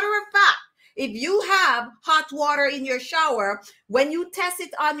 As a matter of fact, if you have hot water in your shower, when you test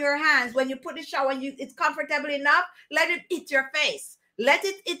it on your hands, when you put the shower, it's comfortable enough, let it hit your face. Let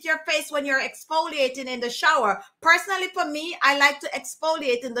it hit your face when you're exfoliating in the shower. Personally, for me, I like to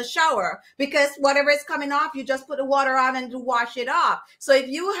exfoliate in the shower because whatever is coming off, you just put the water on and you wash it off. So if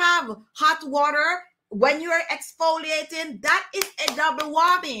you have hot water, when you're exfoliating, that is a double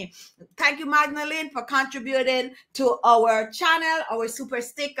whammy. Thank you, Magdalene, for contributing to our channel, our super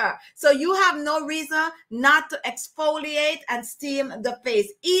sticker. So you have no reason not to exfoliate and steam the face.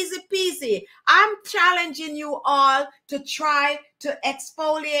 Easy peasy. I'm challenging you all to try to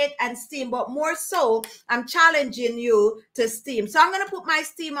exfoliate and steam, but more so, I'm challenging you to steam. So I'm going to put my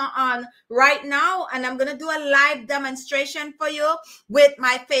steamer on right now, and I'm going to do a live demonstration for you with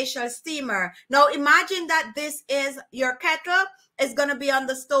my facial steamer. Now, imagine that this is your kettle. It's going to be on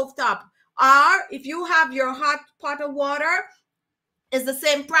the stove top. Or if you have your hot pot of water, it's the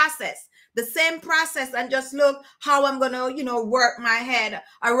same process. The same process, and just look how I'm going to, work my head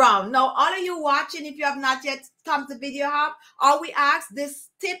around. Now, all of you watching, if you have not yet come to Video Hub, all we ask, this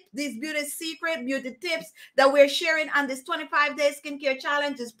tip, these beauty tips that we're sharing on this 25-day skincare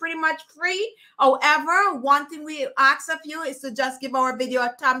challenge is pretty much free. However, one thing we ask of you is to just give our video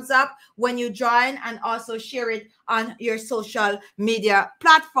a thumbs up when you join and also share it on your social media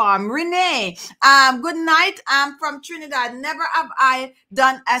platform. Renee, good night. I'm from Trinidad. Never have I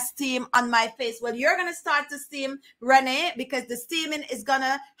done a steam on my face. Well, you're going to start to steam, Renee, because the steaming is going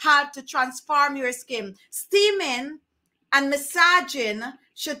to help to transform your skin. Steaming and massaging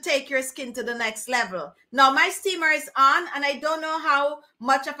should take your skin to the next level. Now, my steamer is on, and I don't know how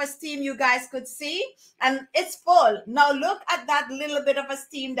much of a steam you guys could see, and it's full. Now, look at that little bit of a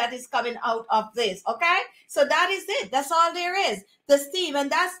steam that is coming out of this, okay? So that is it. That's all there is, the steam, and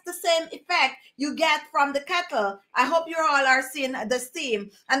that's the same effect you get from the kettle. I hope you all are seeing the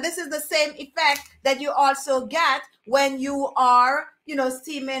steam, and this is the same effect that you also get when you are,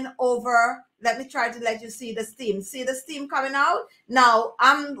 steaming over. Let me try to let you see the steam. See the steam coming out? Now,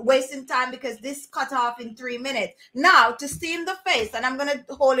 I'm wasting time because this cut off in 3 minutes. Now, to steam the face, and I'm going to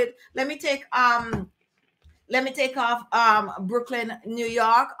hold it. Let me take off Brooklyn, New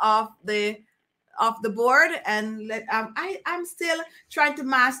York off the board, and I'm still trying to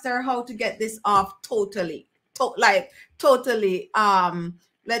master how to get this off totally.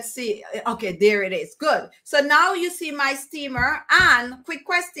 Let's see. Okay, there it is. Good. So now you see my steamer. And quick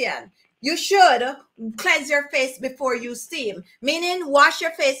question. You should cleanse your face before you steam, meaning wash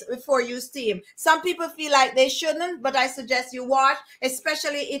your face before you steam. Some people feel like they shouldn't, but I suggest you wash,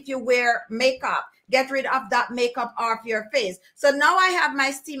 especially if you wear makeup. Get rid of that makeup off your face. So now I have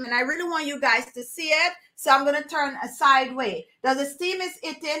my steam, and I really want you guys to see it. So I'm going to turn a side way. Now the steam is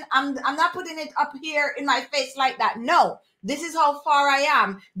hitting. I'm not putting it up here in my face like that. No. This is how far I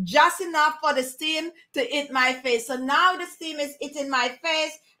am. Just enough for the steam to hit my face. So now the steam is hitting my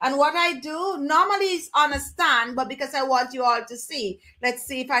face. And what I do normally is on a stand, but because I want you all to see, let's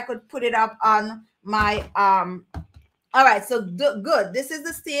see if I could put it up on my, all right, so good. This is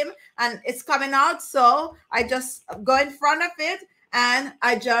the steam and it's coming out. So I just go in front of it and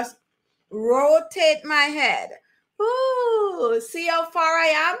I just rotate my head. Ooh, see how far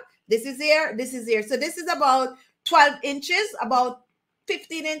I am? This is here, this is here. So this is about 12 inches, about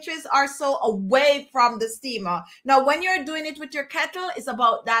 15 inches or so away from the steamer. Now, when you're doing it with your kettle, it's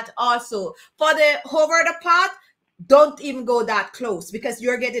about that also. For the over the pot, don't even go that close because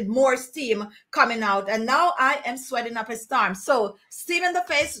you're getting more steam coming out. And now I am sweating up a storm. So steaming the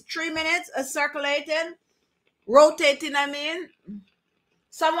face, 3 minutes, circulating, rotating,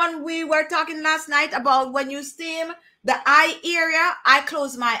 Someone, we were talking last night about when you steam the eye area, I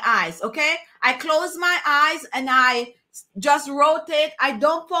close my eyes, okay? I close my eyes and I just rotate. I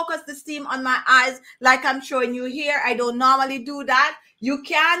don't focus the steam on my eyes like I'm showing you here. I don't normally do that. You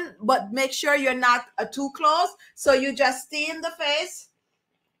can, but make sure you're not too close. So you just steam the face.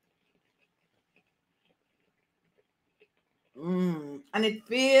 And it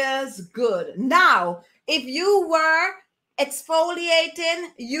feels good. Now, if you were exfoliating,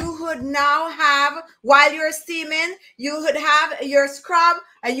 you would now have, while you're steaming, you would have your scrub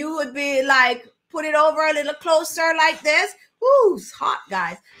and you would be like, put it over a little closer like this. Woo, it's hot,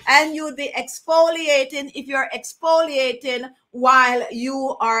 guys. And you would be exfoliating if you're exfoliating while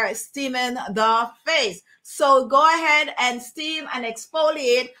you are steaming the face. So go ahead and steam and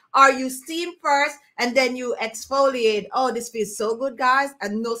exfoliate, or you steam first and then you exfoliate. Oh, this feels so good, guys. I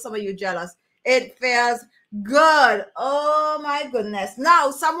know some of you jealous. It feels good. Oh my goodness.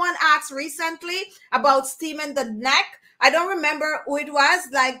 Now, someone asked recently about steaming the neck. I don't remember who it was.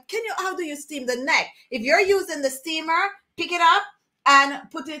 Like, how do you steam the neck? If you're using the steamer, pick it up and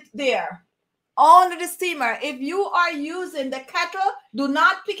put it there under the steamer. If you are using the kettle, do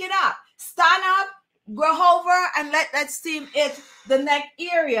not pick it up. Stand up, go over and let that steam hit the neck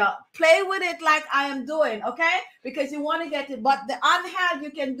area. Play with it like I am doing, okay? Because you want to get it. But the handheld,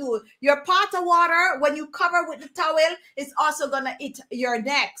 you can do your pot of water, when you cover with the towel, it's also going to hit your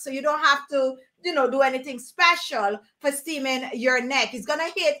neck. So you don't have to, do anything special for steaming your neck. It's going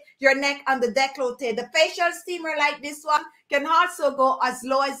to hit your neck on the décolleté. The facial steamer like this one can also go as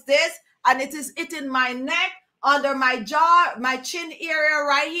low as this. And it is hitting my neck, under my jaw, my chin area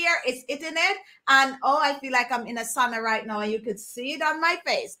right here. It's hitting it. And oh, I feel like I'm in a sauna right now and you could see it on my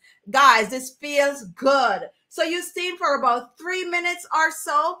face. Guys, this feels good. So you steam for about 3 minutes or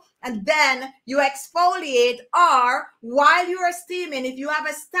so, and then you exfoliate, or while you are steaming, if you have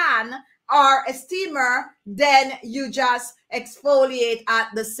a stand or a steamer, then you just exfoliate at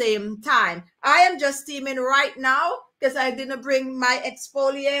the same time. I am just steaming right now because I didn't bring my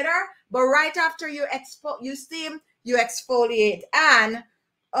exfoliator. But right after you steam, you exfoliate. And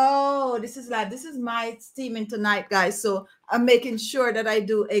oh, this is my steaming tonight, guys. So I'm making sure that I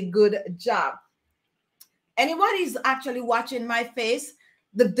do a good job. Anybody's actually watching my face,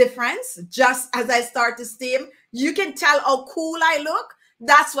 the difference, just as I start to steam, you can tell how cool I look.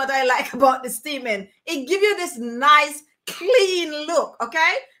 That's what I like about the steaming. It gives you this nice, clean look,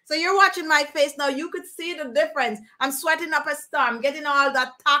 okay? So you're watching my face now. You could see the difference. I'm sweating up a storm, getting all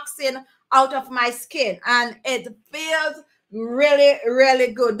that toxin out of my skin. And it feels really,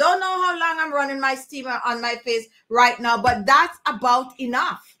 really good. Don't know how long I'm running my steamer on my face right now, but that's about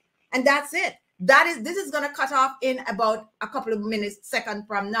enough. And that's it. This is going to cut off in about a couple of minutes, second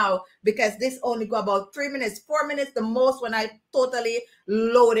from now, because this only go about 3 minutes, 4 minutes, the most when I totally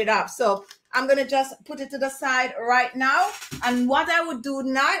load it up. So I'm going to just put it to the side right now. And what I would do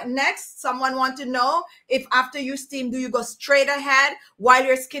next, someone want to know if after you steam, do you go straight ahead while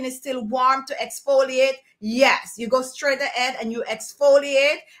your skin is still warm to exfoliate? Yes, you go straight ahead and you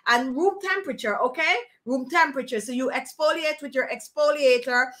exfoliate, and room temperature, okay? Room temperature. So you exfoliate with your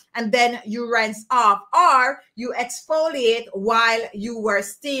exfoliator and then you rinse off, or you exfoliate while you were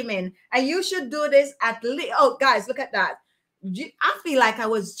steaming. And you should do this at least, oh guys, look at that. I feel like I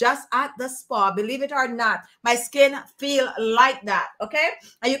was just at the spa, believe it or not. My skin feel like that, okay?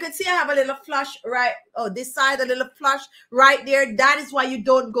 And you can see I have a little flush right, this side, a little flush right there. That is why you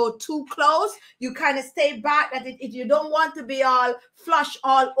don't go too close. You kind of stay back. That if you don't want to be all flush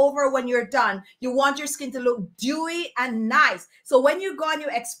all over when you're done. You want your skin to look dewy and nice. So when you go and you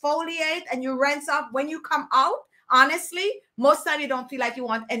exfoliate and you rinse off, when you come out, honestly, most time you don't feel like you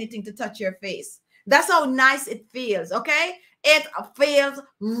want anything to touch your face. That's how nice it feels, okay? It feels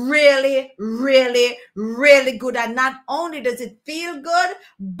really, really, really good. And not only does it feel good,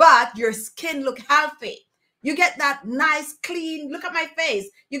 but your skin look healthy. You get that nice, clean, look at my face.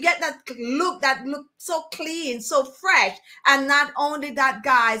 You get that look so clean, so fresh. And not only that,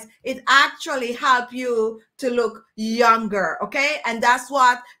 guys, it actually helps you to look younger, okay? And that's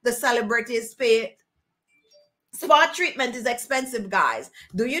what the celebrities pay. Spa treatment is expensive, guys.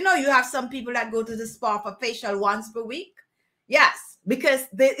 Do you know you have some people that go to the spa for facial once per week? Yes, because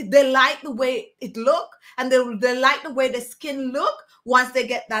they like the way it look, and they like the way the skin look once they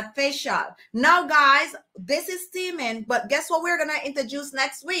get that facial. Now, guys, this is steaming, but guess what we're going to introduce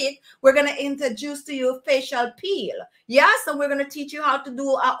next week? We're going to introduce to you facial peel. Yes, and we're going to teach you how to do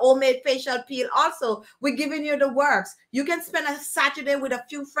a homemade facial peel also. We're giving you the works. You can spend a Saturday with a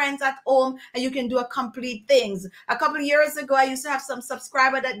few friends at home and you can do a complete things. A couple of years ago, I used to have some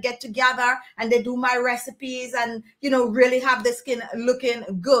subscribers that get together and they do my recipes and, you know, really have the skin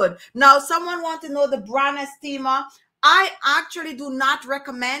looking good. Now, someone wants to know the brand of steamer. I actually do not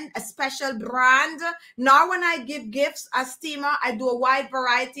recommend a special brand, nor when I give gifts as steamer. I do a wide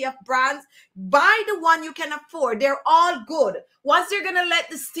variety of brands. Buy the one you can afford. They're all good. Once you're going to let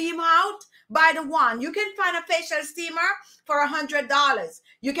the steam out, buy the one. You can find a facial steamer for $100.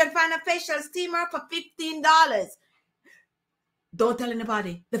 You can find a facial steamer for $15. Don't tell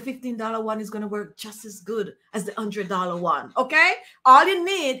anybody. The $15 one is going to work just as good as the $100 one. Okay? All you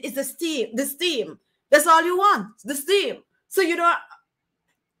need is the steam. That's all you want, the steam. So you don't,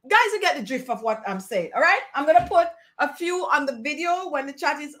 guys, you get the drift of what I'm saying. All right? I'm going to put a few on the video when the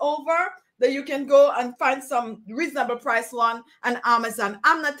chat is over, that you can go and find some reasonable price one on Amazon.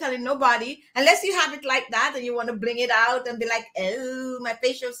 I'm not telling nobody, unless you have it like that and you want to bring it out and be like, oh, my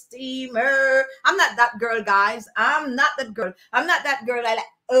facial steamer. I'm not that girl, guys. I'm not that girl. I'm not that girl. I like,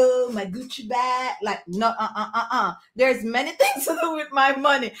 oh, my Gucci bag. Like, no, There's many things to do with my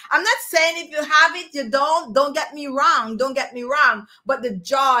money. I'm not saying if you have it, you don't get me wrong. Don't get me wrong. But the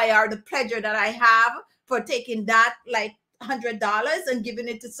joy or the pleasure that I have for taking that, like, $100 and giving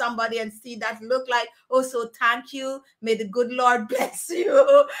it to somebody and see that look like, oh, so thank you, may the good Lord bless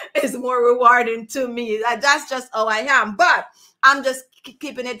you, is more rewarding to me. That's just how I am. But I'm just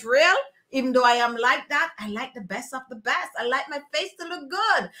keeping it real. Even though I am like that, I like the best of the best. I like my face to look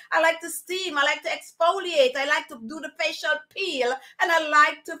good. I like to steam. I like to exfoliate. I like to do the facial peel. And I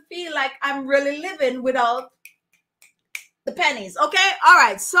like to feel like I'm really living without the pennies. Okay? All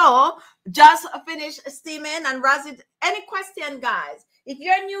right. So just finish steaming and Razzie. Any question, guys? If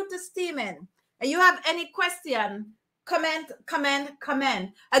you're new to steaming and you have any question, comment.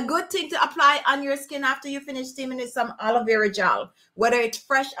 A good thing to apply on your skin after you finish steaming is some aloe vera gel. Whether it's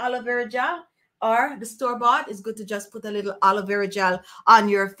fresh aloe vera gel or the store-bought, it's good to just put a little aloe vera gel on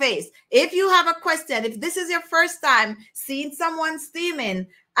your face. If you have a question, if this is your first time seeing someone steaming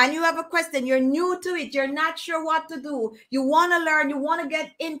and you have a question, you're new to it, you're not sure what to do, you want to learn, you want to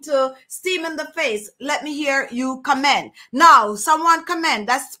get into steaming the face, let me hear you comment. Now, someone comment,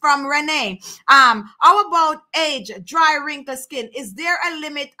 that's from Renee. How about age, dry, wrinkle skin? Is there a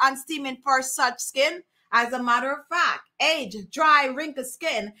limit on steaming for such skin? As a matter of fact, age, dry, wrinkled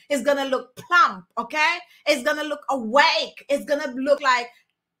skin is going to look plump, okay? It's going to look awake. It's going to look like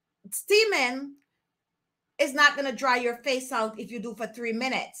steaming is not going to dry your face out if you do for 3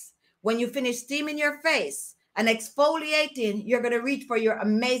 minutes. When you finish steaming your face and exfoliating, you're going to reach for your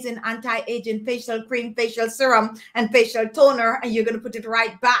amazing anti-aging facial cream, facial serum, and facial toner, and you're going to put it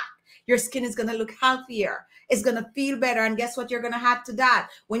right back. Your skin is going to look healthier. It's going to feel better. And guess what you're going to have to that?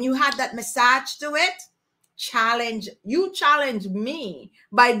 When you have that massage to it, challenge me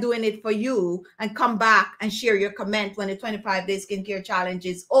by doing it for you and come back and share your comment when the 25-day skincare challenge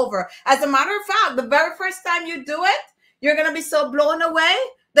is over. As a matter of fact, the very first time you do it, you're going to be so blown away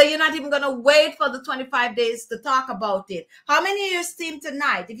that you're not even going to wait for the 25 days to talk about it. How many of you steamed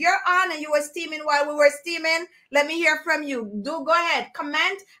tonight? If you're on and you were steaming while we were steaming, let me hear from you. Do go ahead,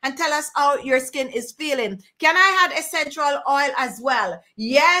 comment and tell us how your skin is feeling. Can I add essential oil as well?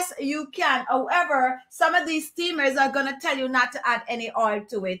 Yes, you can. However, some of these steamers are going to tell you not to add any oil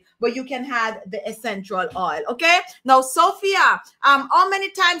to it, but you can add the essential oil. Okay. Now, Sophia, how many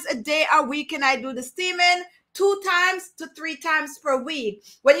times a day or week can I do the steaming? 2 times to 3 times per week.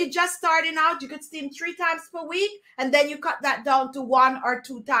 When you're just starting out, you could steam 3 times per week, and then you cut that down to 1 or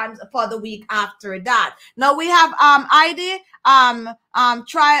 2 times for the week after that. Now we have Heidi,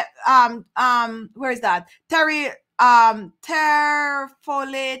 where is that?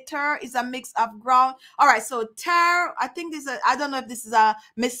 Terfolator is a mix of ground. All right, so I think this is I don't know if this is a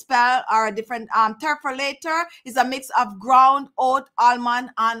misspell or a different. Terfolator is a mix of ground oat,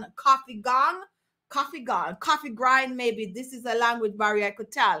 almond, and coffee grind. Maybe this is a language barrier, I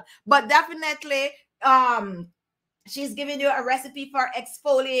could tell, but definitely she's giving you a recipe for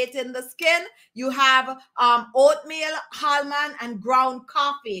exfoliating the skin. You have oatmeal, almond, and ground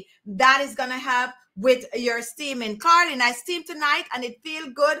coffee. That is gonna help with your steaming. Carlin, I steamed tonight and it feels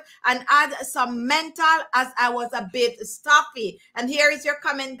good, and add some menthol as I was a bit stuffy. And here is your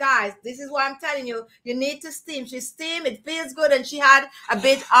comment, guys. This is what I'm telling you. You need to steam. She steamed, it feels good, and she had a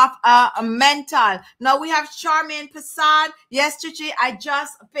bit of a menthol. Now we have Charmaine Passad. Yes, Chichi, I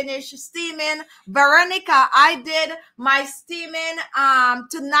just finished steaming. Veronica, I did my steaming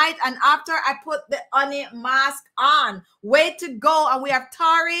tonight, and after I put the honey mask on. Way to go. And we have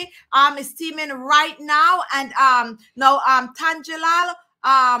Tari is steaming right now. And now Tanjalal,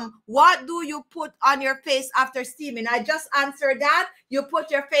 what do you put on your face after steaming? I just answered that. You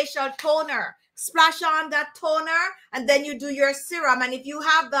put your facial toner. splash on that toner, and then you do your serum. And if you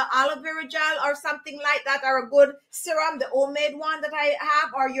have the aloe vera gel or something like that, or a good serum, the homemade one that I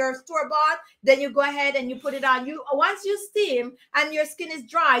have, or your store-bought, then you go ahead and you put it on. Once you steam and your skin is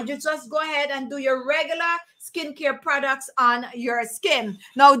dry, you just go ahead and do your regular skincare products on your skin.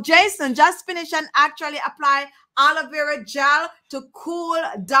 Now, Jason just finished and actually apply aloe vera gel to cool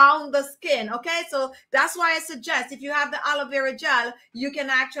down the skin. Okay, so that's why I suggest if you have the aloe vera gel, you can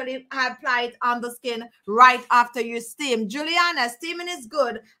actually apply it on the skin right after you steam. Juliana, steaming is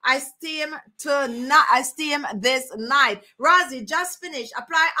good. I steam this night. Rosie just finished.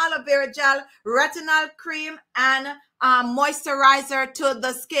 Apply aloe vera gel, retinol cream, and moisturizer to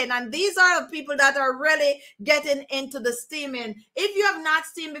the skin. And these are the people that are really getting into the steaming. If you have not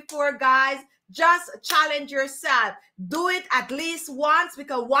steamed before, guys, just challenge yourself. Do it at least once,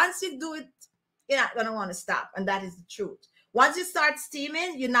 because once you do it, you're not going to want to stop. And that is the truth. Once you start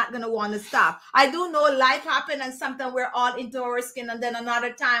steaming, you're not going to want to stop. I do know life happens and sometimes we're all into our skin, and then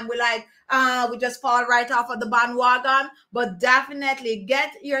another time we're like, we just fall right off of the bandwagon. But definitely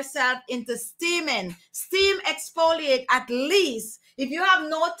get yourself into steaming. Steam, exfoliate at least. If you have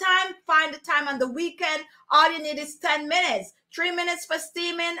no time, find the time on the weekend. All you need is 10 minutes. 3 minutes for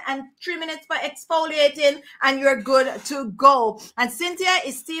steaming and 3 minutes for exfoliating, and you're good to go. And Cynthia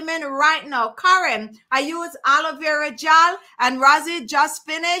is steaming right now. Karen, I use aloe vera gel, and Rosie just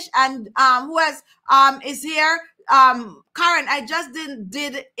finished. And who else is here? Karen, I just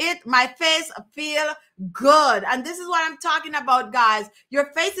did it. My face feel good. And this is what I'm talking about, guys.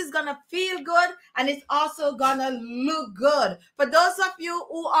 Your face is gonna feel good, and it's also gonna look good. For those of you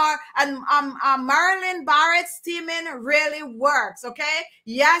who are, and Marilyn Barrett, steaming really works. Okay,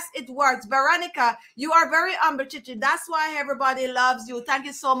 yes, it works. Veronica, you are very humble, Chichi. That's why everybody loves you. Thank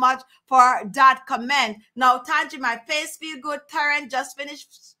you so much for that comment. Now, Tanji, my face feel good. Taryn just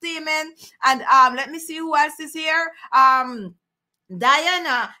finished steaming. And let me see who else is here.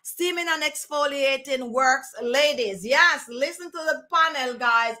 Diana, steaming and exfoliating works. Ladies, yes, listen to the panel,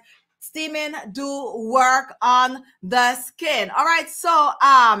 guys. Steaming do work on the skin. All right, so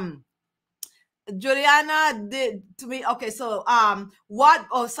Juliana did to me. Okay, so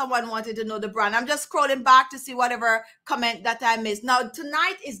someone wanted to know the brand. I'm just scrolling back to see whatever comment that I missed. Now,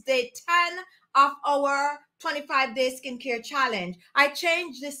 tonight is day 10 of our 25-day skincare challenge. I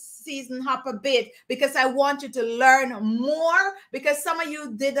changed this season up a bit because I want you to learn more, because some of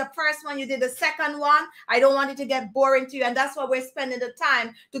you did the first one, you did the second one. I don't want it to get boring to you, and that's why we're spending the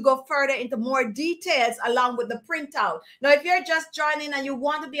time to go further into more details along with the printout. Now, if you're just joining and you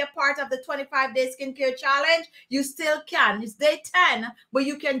want to be a part of the 25-day skincare challenge, you still can. It's day 10, but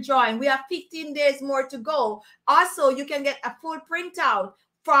you can join. We have 15 days more to go. Also, you can get a full printout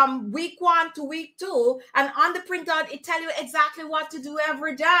from week 1 to week 2, and on the printout it tell you exactly what to do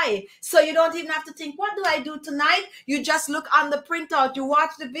every day, so you don't even have to think, what do I do tonight? You just look on the printout, you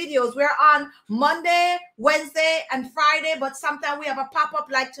watch the videos. We're on Monday, Wednesday, and Friday, but sometimes we have a pop-up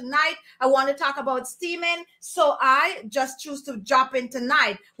like tonight. I want to talk about steaming, so I just choose to drop in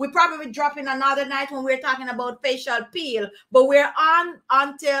tonight. We probably drop in another night when we're talking about facial peel, but we're on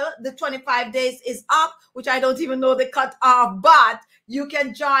until the 25 days is up, which I don't even know the cut off, but you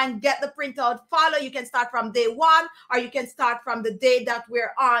can join, get the printout, follow. You can start from day 1, or you can start from the day that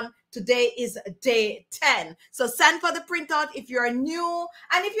we're on. Today is day 10. So send for the printout if you're new.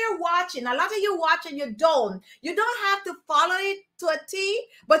 And if you're watching, a lot of you watch and you don't have to follow it to a T,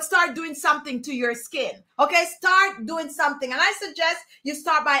 but start doing something to your skin. Okay, start doing something. And I suggest you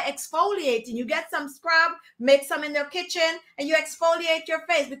start by exfoliating. You get some scrub, make some in your kitchen, and you exfoliate your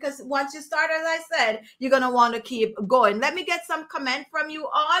face, because once you start, as I said, you're going to want to keep going. Let me get some comment from you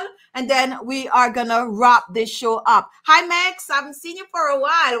all, and then we are going to wrap this show up. Hi, Max. I haven't seen you for a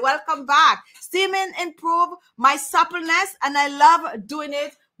while. Welcome back. Steaming improve my suppleness, and I love doing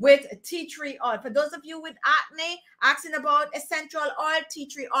it with tea tree oil. For those of you with acne, asking about essential oil, tea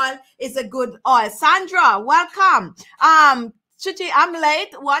tree oil is a good oil. Sandra, welcome. Chichi, I'm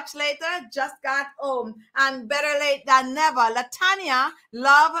late. Watch later. Just got home. And better late than never. Latanya,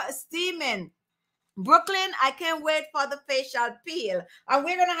 love steaming. Brooklyn, I can't wait for the facial peel. And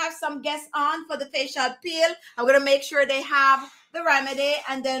we're going to have some guests on for the facial peel. I'm going to make sure they have the remedy,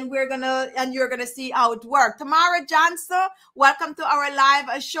 and then you're going to see how it works. Tamara Johnson, welcome to our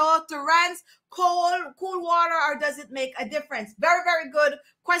live show. Terrence, cool water, or does it make a difference? Very, very good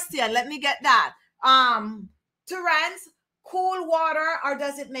question. Let me get that. Terrence, cool water, or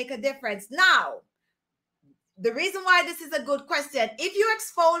does it make a difference? Now, the reason why this is a good question, if you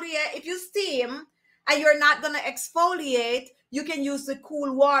exfoliate, if you steam, and you're not going to exfoliate, you can use the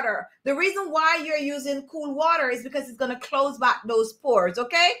cool water. The reason why you're using cool water is because it's going to close back those pores,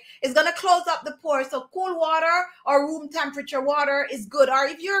 okay? It's going to close up the pores. So cool water or room temperature water is good. Or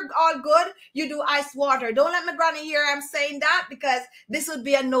if you're all good, you do ice water. Don't let my granny hear I'm saying that, because this would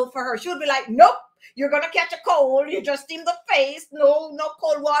be a no for her. She would be like, nope. You're going to catch a cold. You just steam the face. No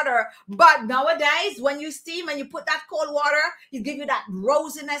cold water. But nowadays, when you steam and you put that cold water, it gives you that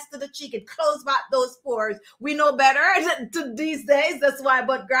rosiness to the cheek. It closes back those pores. We know better these days. That's why.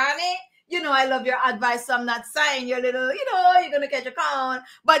 But granny, you know, I love your advice. So I'm not saying you're little, you know, you're going to catch a cold.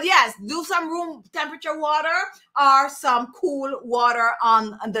 But yes, do some room temperature water or some cool water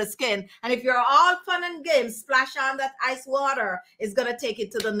on the skin. And if you're all fun and games, splash on that ice water. It's going to take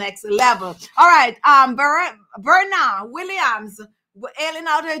it to the next level. All right. Verna Williams, hailing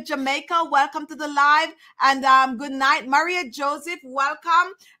out of Jamaica, welcome to the live. And good night. Maria Joseph,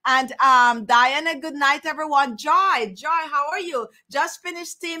 welcome. And Diana, good night, everyone. Joy, how are you? Just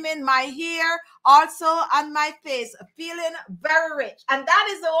finished steaming my hair, also on my face, feeling very rich. And that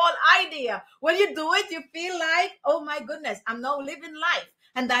is the whole idea. When you do it, you feel like, oh my goodness, I'm now living life.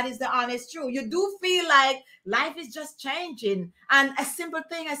 And that is the honest truth. You do feel like life is just changing. And a simple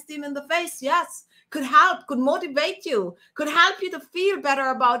thing as steaming the face, yes, could help, could motivate you, could help you to feel better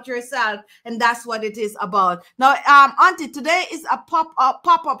about yourself. And that's what it is about. Now, Auntie, today is a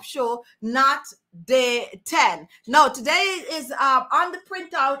pop-up show, not day 10. No, today is on the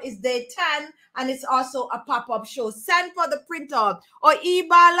printout is day 10, and it's also a pop-up show. Send for the printout. Or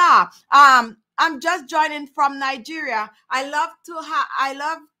Ibala. I'm just joining from Nigeria. I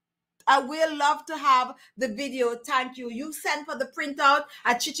will love to have the video. Thank you. You send for the printout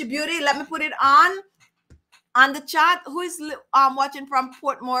at khichibeauty. Let me put it on the chat. Who is watching from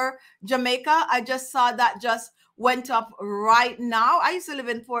Portmore, Jamaica? I just saw that just went up right now. I used to live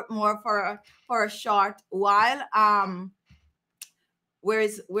in Portmore for a short while. Where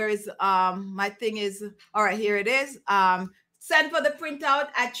is my thing is, all right, here it is. Send for the printout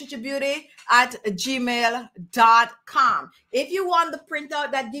at khichibeauty@gmail.com. If you want the printout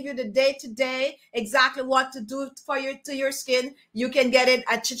that give you the day-to-day, exactly what to do for your skin, you can get it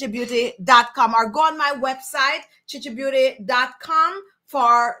at khichibeauty.com, or go on my website, khichibeauty.com,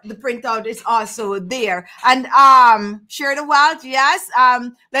 for the printout is also there. And share the wealth, yes.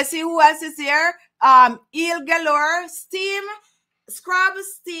 Let's see who else is here. Il Galore, steam, scrub,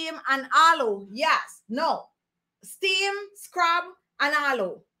 steam, and aloe. Yes, no. Steam, scrub, and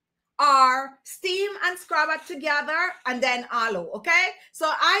aloe, or steam and scrub it together and then aloe. Okay, so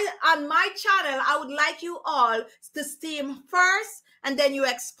on my channel I would like you all to steam first and then you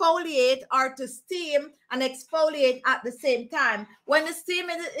exfoliate, or to steam and exfoliate at the same time. When the steam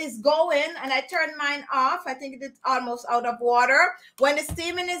is going, and I turn mine off, I think it's almost out of water. When the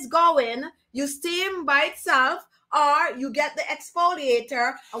steaming is going, you steam by itself, or you get the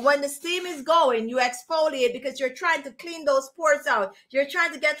exfoliator, and when the steam is going, you exfoliate, because you're trying to clean those pores out. You're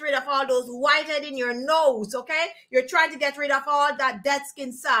trying to get rid of all those whitehead in your nose, okay? You're trying to get rid of all that dead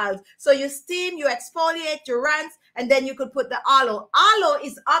skin cells. So you steam, you exfoliate, you rinse, and then you could put the aloe. Aloe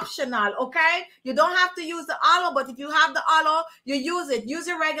is optional, okay? You don't have to use the aloe, but if you have the aloe, you use it. Use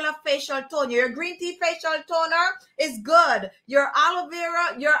your regular facial toner. Your green tea facial toner is good. Your aloe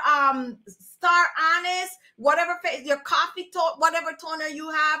vera, your star anise, whatever your coffee whatever toner you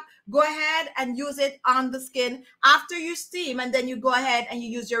have, go ahead and use it on the skin after you steam, and then you go ahead and you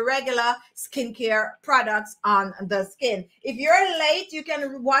use your regular skincare products on the skin. If you're late, you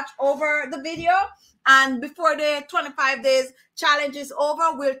can watch over the video, and before the 25 days challenge is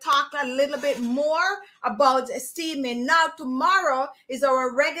over, we'll talk a little bit more about steaming. Now, tomorrow is our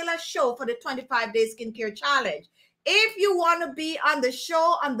regular show for the 25 day skincare challenge. If you want to be on the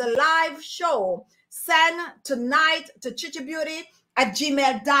show, on the live show, send tonight to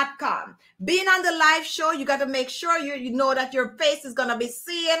khichibeauty@gmail.com. Being on the live show, you got to make sure you know that your face is going to be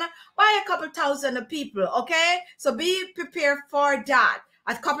seen by a couple thousand of people, okay? So be prepared for that.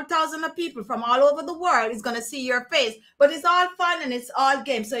 A couple thousand of people from all over the world is going to see your face, but it's all fun and it's all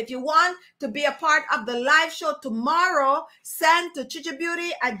game. So if you want to be a part of the live show tomorrow, send to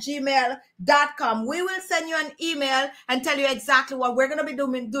khichibeauty@gmail.com. We will send you an email and tell you exactly what we're going to be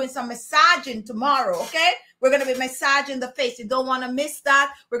doing some massaging tomorrow, okay? We're going to be massaging the face. You don't want to miss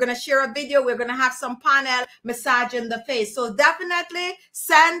that. We're going to share a video. We're going to have some panel massaging the face. So definitely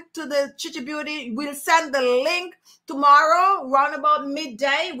send to the khichibeauty. We'll send the link tomorrow around about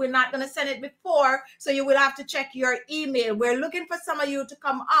midday. We're not going to send it before, so you will have to check your email. We're looking for some of you to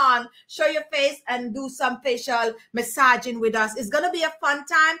come on, show your face, and do some facial massaging with us. It's going to be a fun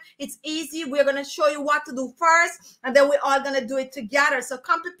time. It's easy. We're going to show you what to do first, and then we're all going to do it together. So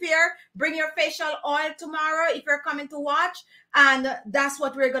come prepare. Bring your facial oil tomorrow. tomorrow if you're coming to watch. And that's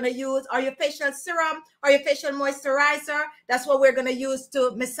what we're going to use, or your facial serum or your facial moisturizer. That's what we're going to use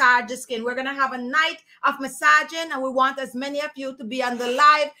to massage the skin. We're going to have a night of massaging, and we want as many of you to be on the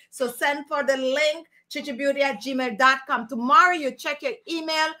live. So send for the link, khichibeauty@gmail.com. Tomorrow you check your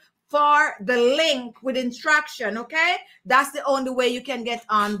email for the link with instruction, okay? That's the only way you can get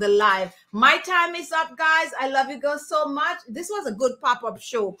on the live. My time is up, guys. I love you guys so much. This was a good pop-up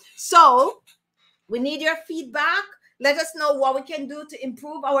show. So we need your feedback. Let us know what we can do to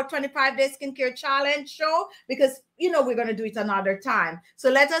improve our 25-day skincare challenge show, because you know we're going to do it another time.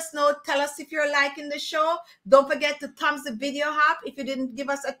 So let us know. Tell us if you're liking the show. Don't forget to thumbs the video up. If you didn't give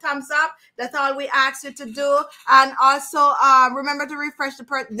us a thumbs up, that's all we ask you to do. And also remember to refresh the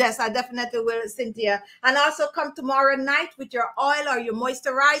yes, I definitely will, Cynthia. And also come tomorrow night with your oil or your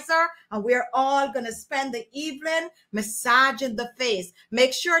moisturizer, and we're all going to spend the evening massaging the face.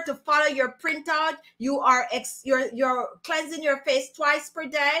 Make sure to follow your printout. You are you're cleansing your face twice per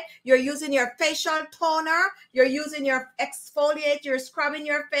day. You're using your facial toner. You're using your exfoliate. You're scrubbing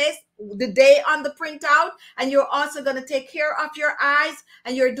your face the day on the printout, and you're also going to take care of your eyes,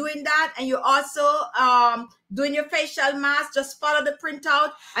 and you're doing that, and you're also doing your facial mask. Just follow the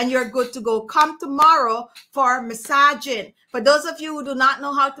printout and you're good to go. Come tomorrow for massaging. For those of you who do not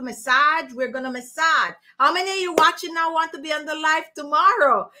know how to massage, we're going to massage. How many of you watching now want to be on the live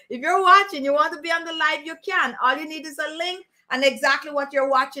tomorrow? If you're watching, you want to be on the live, you can. All you need is a link and exactly what you're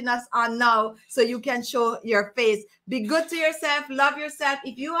watching us on now, so you can show your face. Be good to yourself. Love yourself.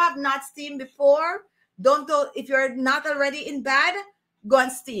 If you have not steamed before, don't do. If you're not already in bed, go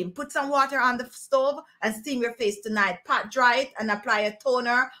and steam. Put some water on the stove and steam your face tonight. Pat dry it and apply a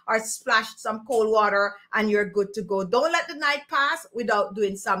toner or splash some cold water, and you're good to go. Don't let the night pass without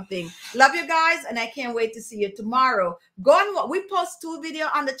doing something. Love you guys, and I can't wait to see you tomorrow. Go on. We post 2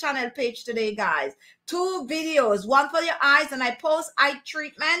 videos on the channel page today, guys. 2 videos, one for your eyes, and I post eye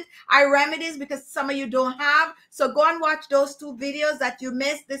treatment, eye remedies, because some of you don't have. So go and watch those 2 videos that you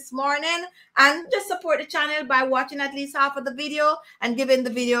missed this morning, and just support the channel by watching at least half of the video and giving the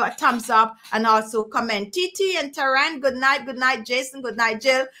video a thumbs up, and also comment. TT and Taran, good night. Good night, Jason. Good night,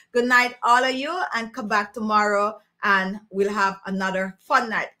 Jill. Good night, all of you, and come back tomorrow, and we'll have another fun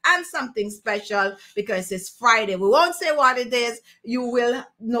night and something special because it's Friday. We won't say what it is. You will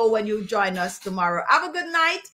know when you join us tomorrow. Have a good night.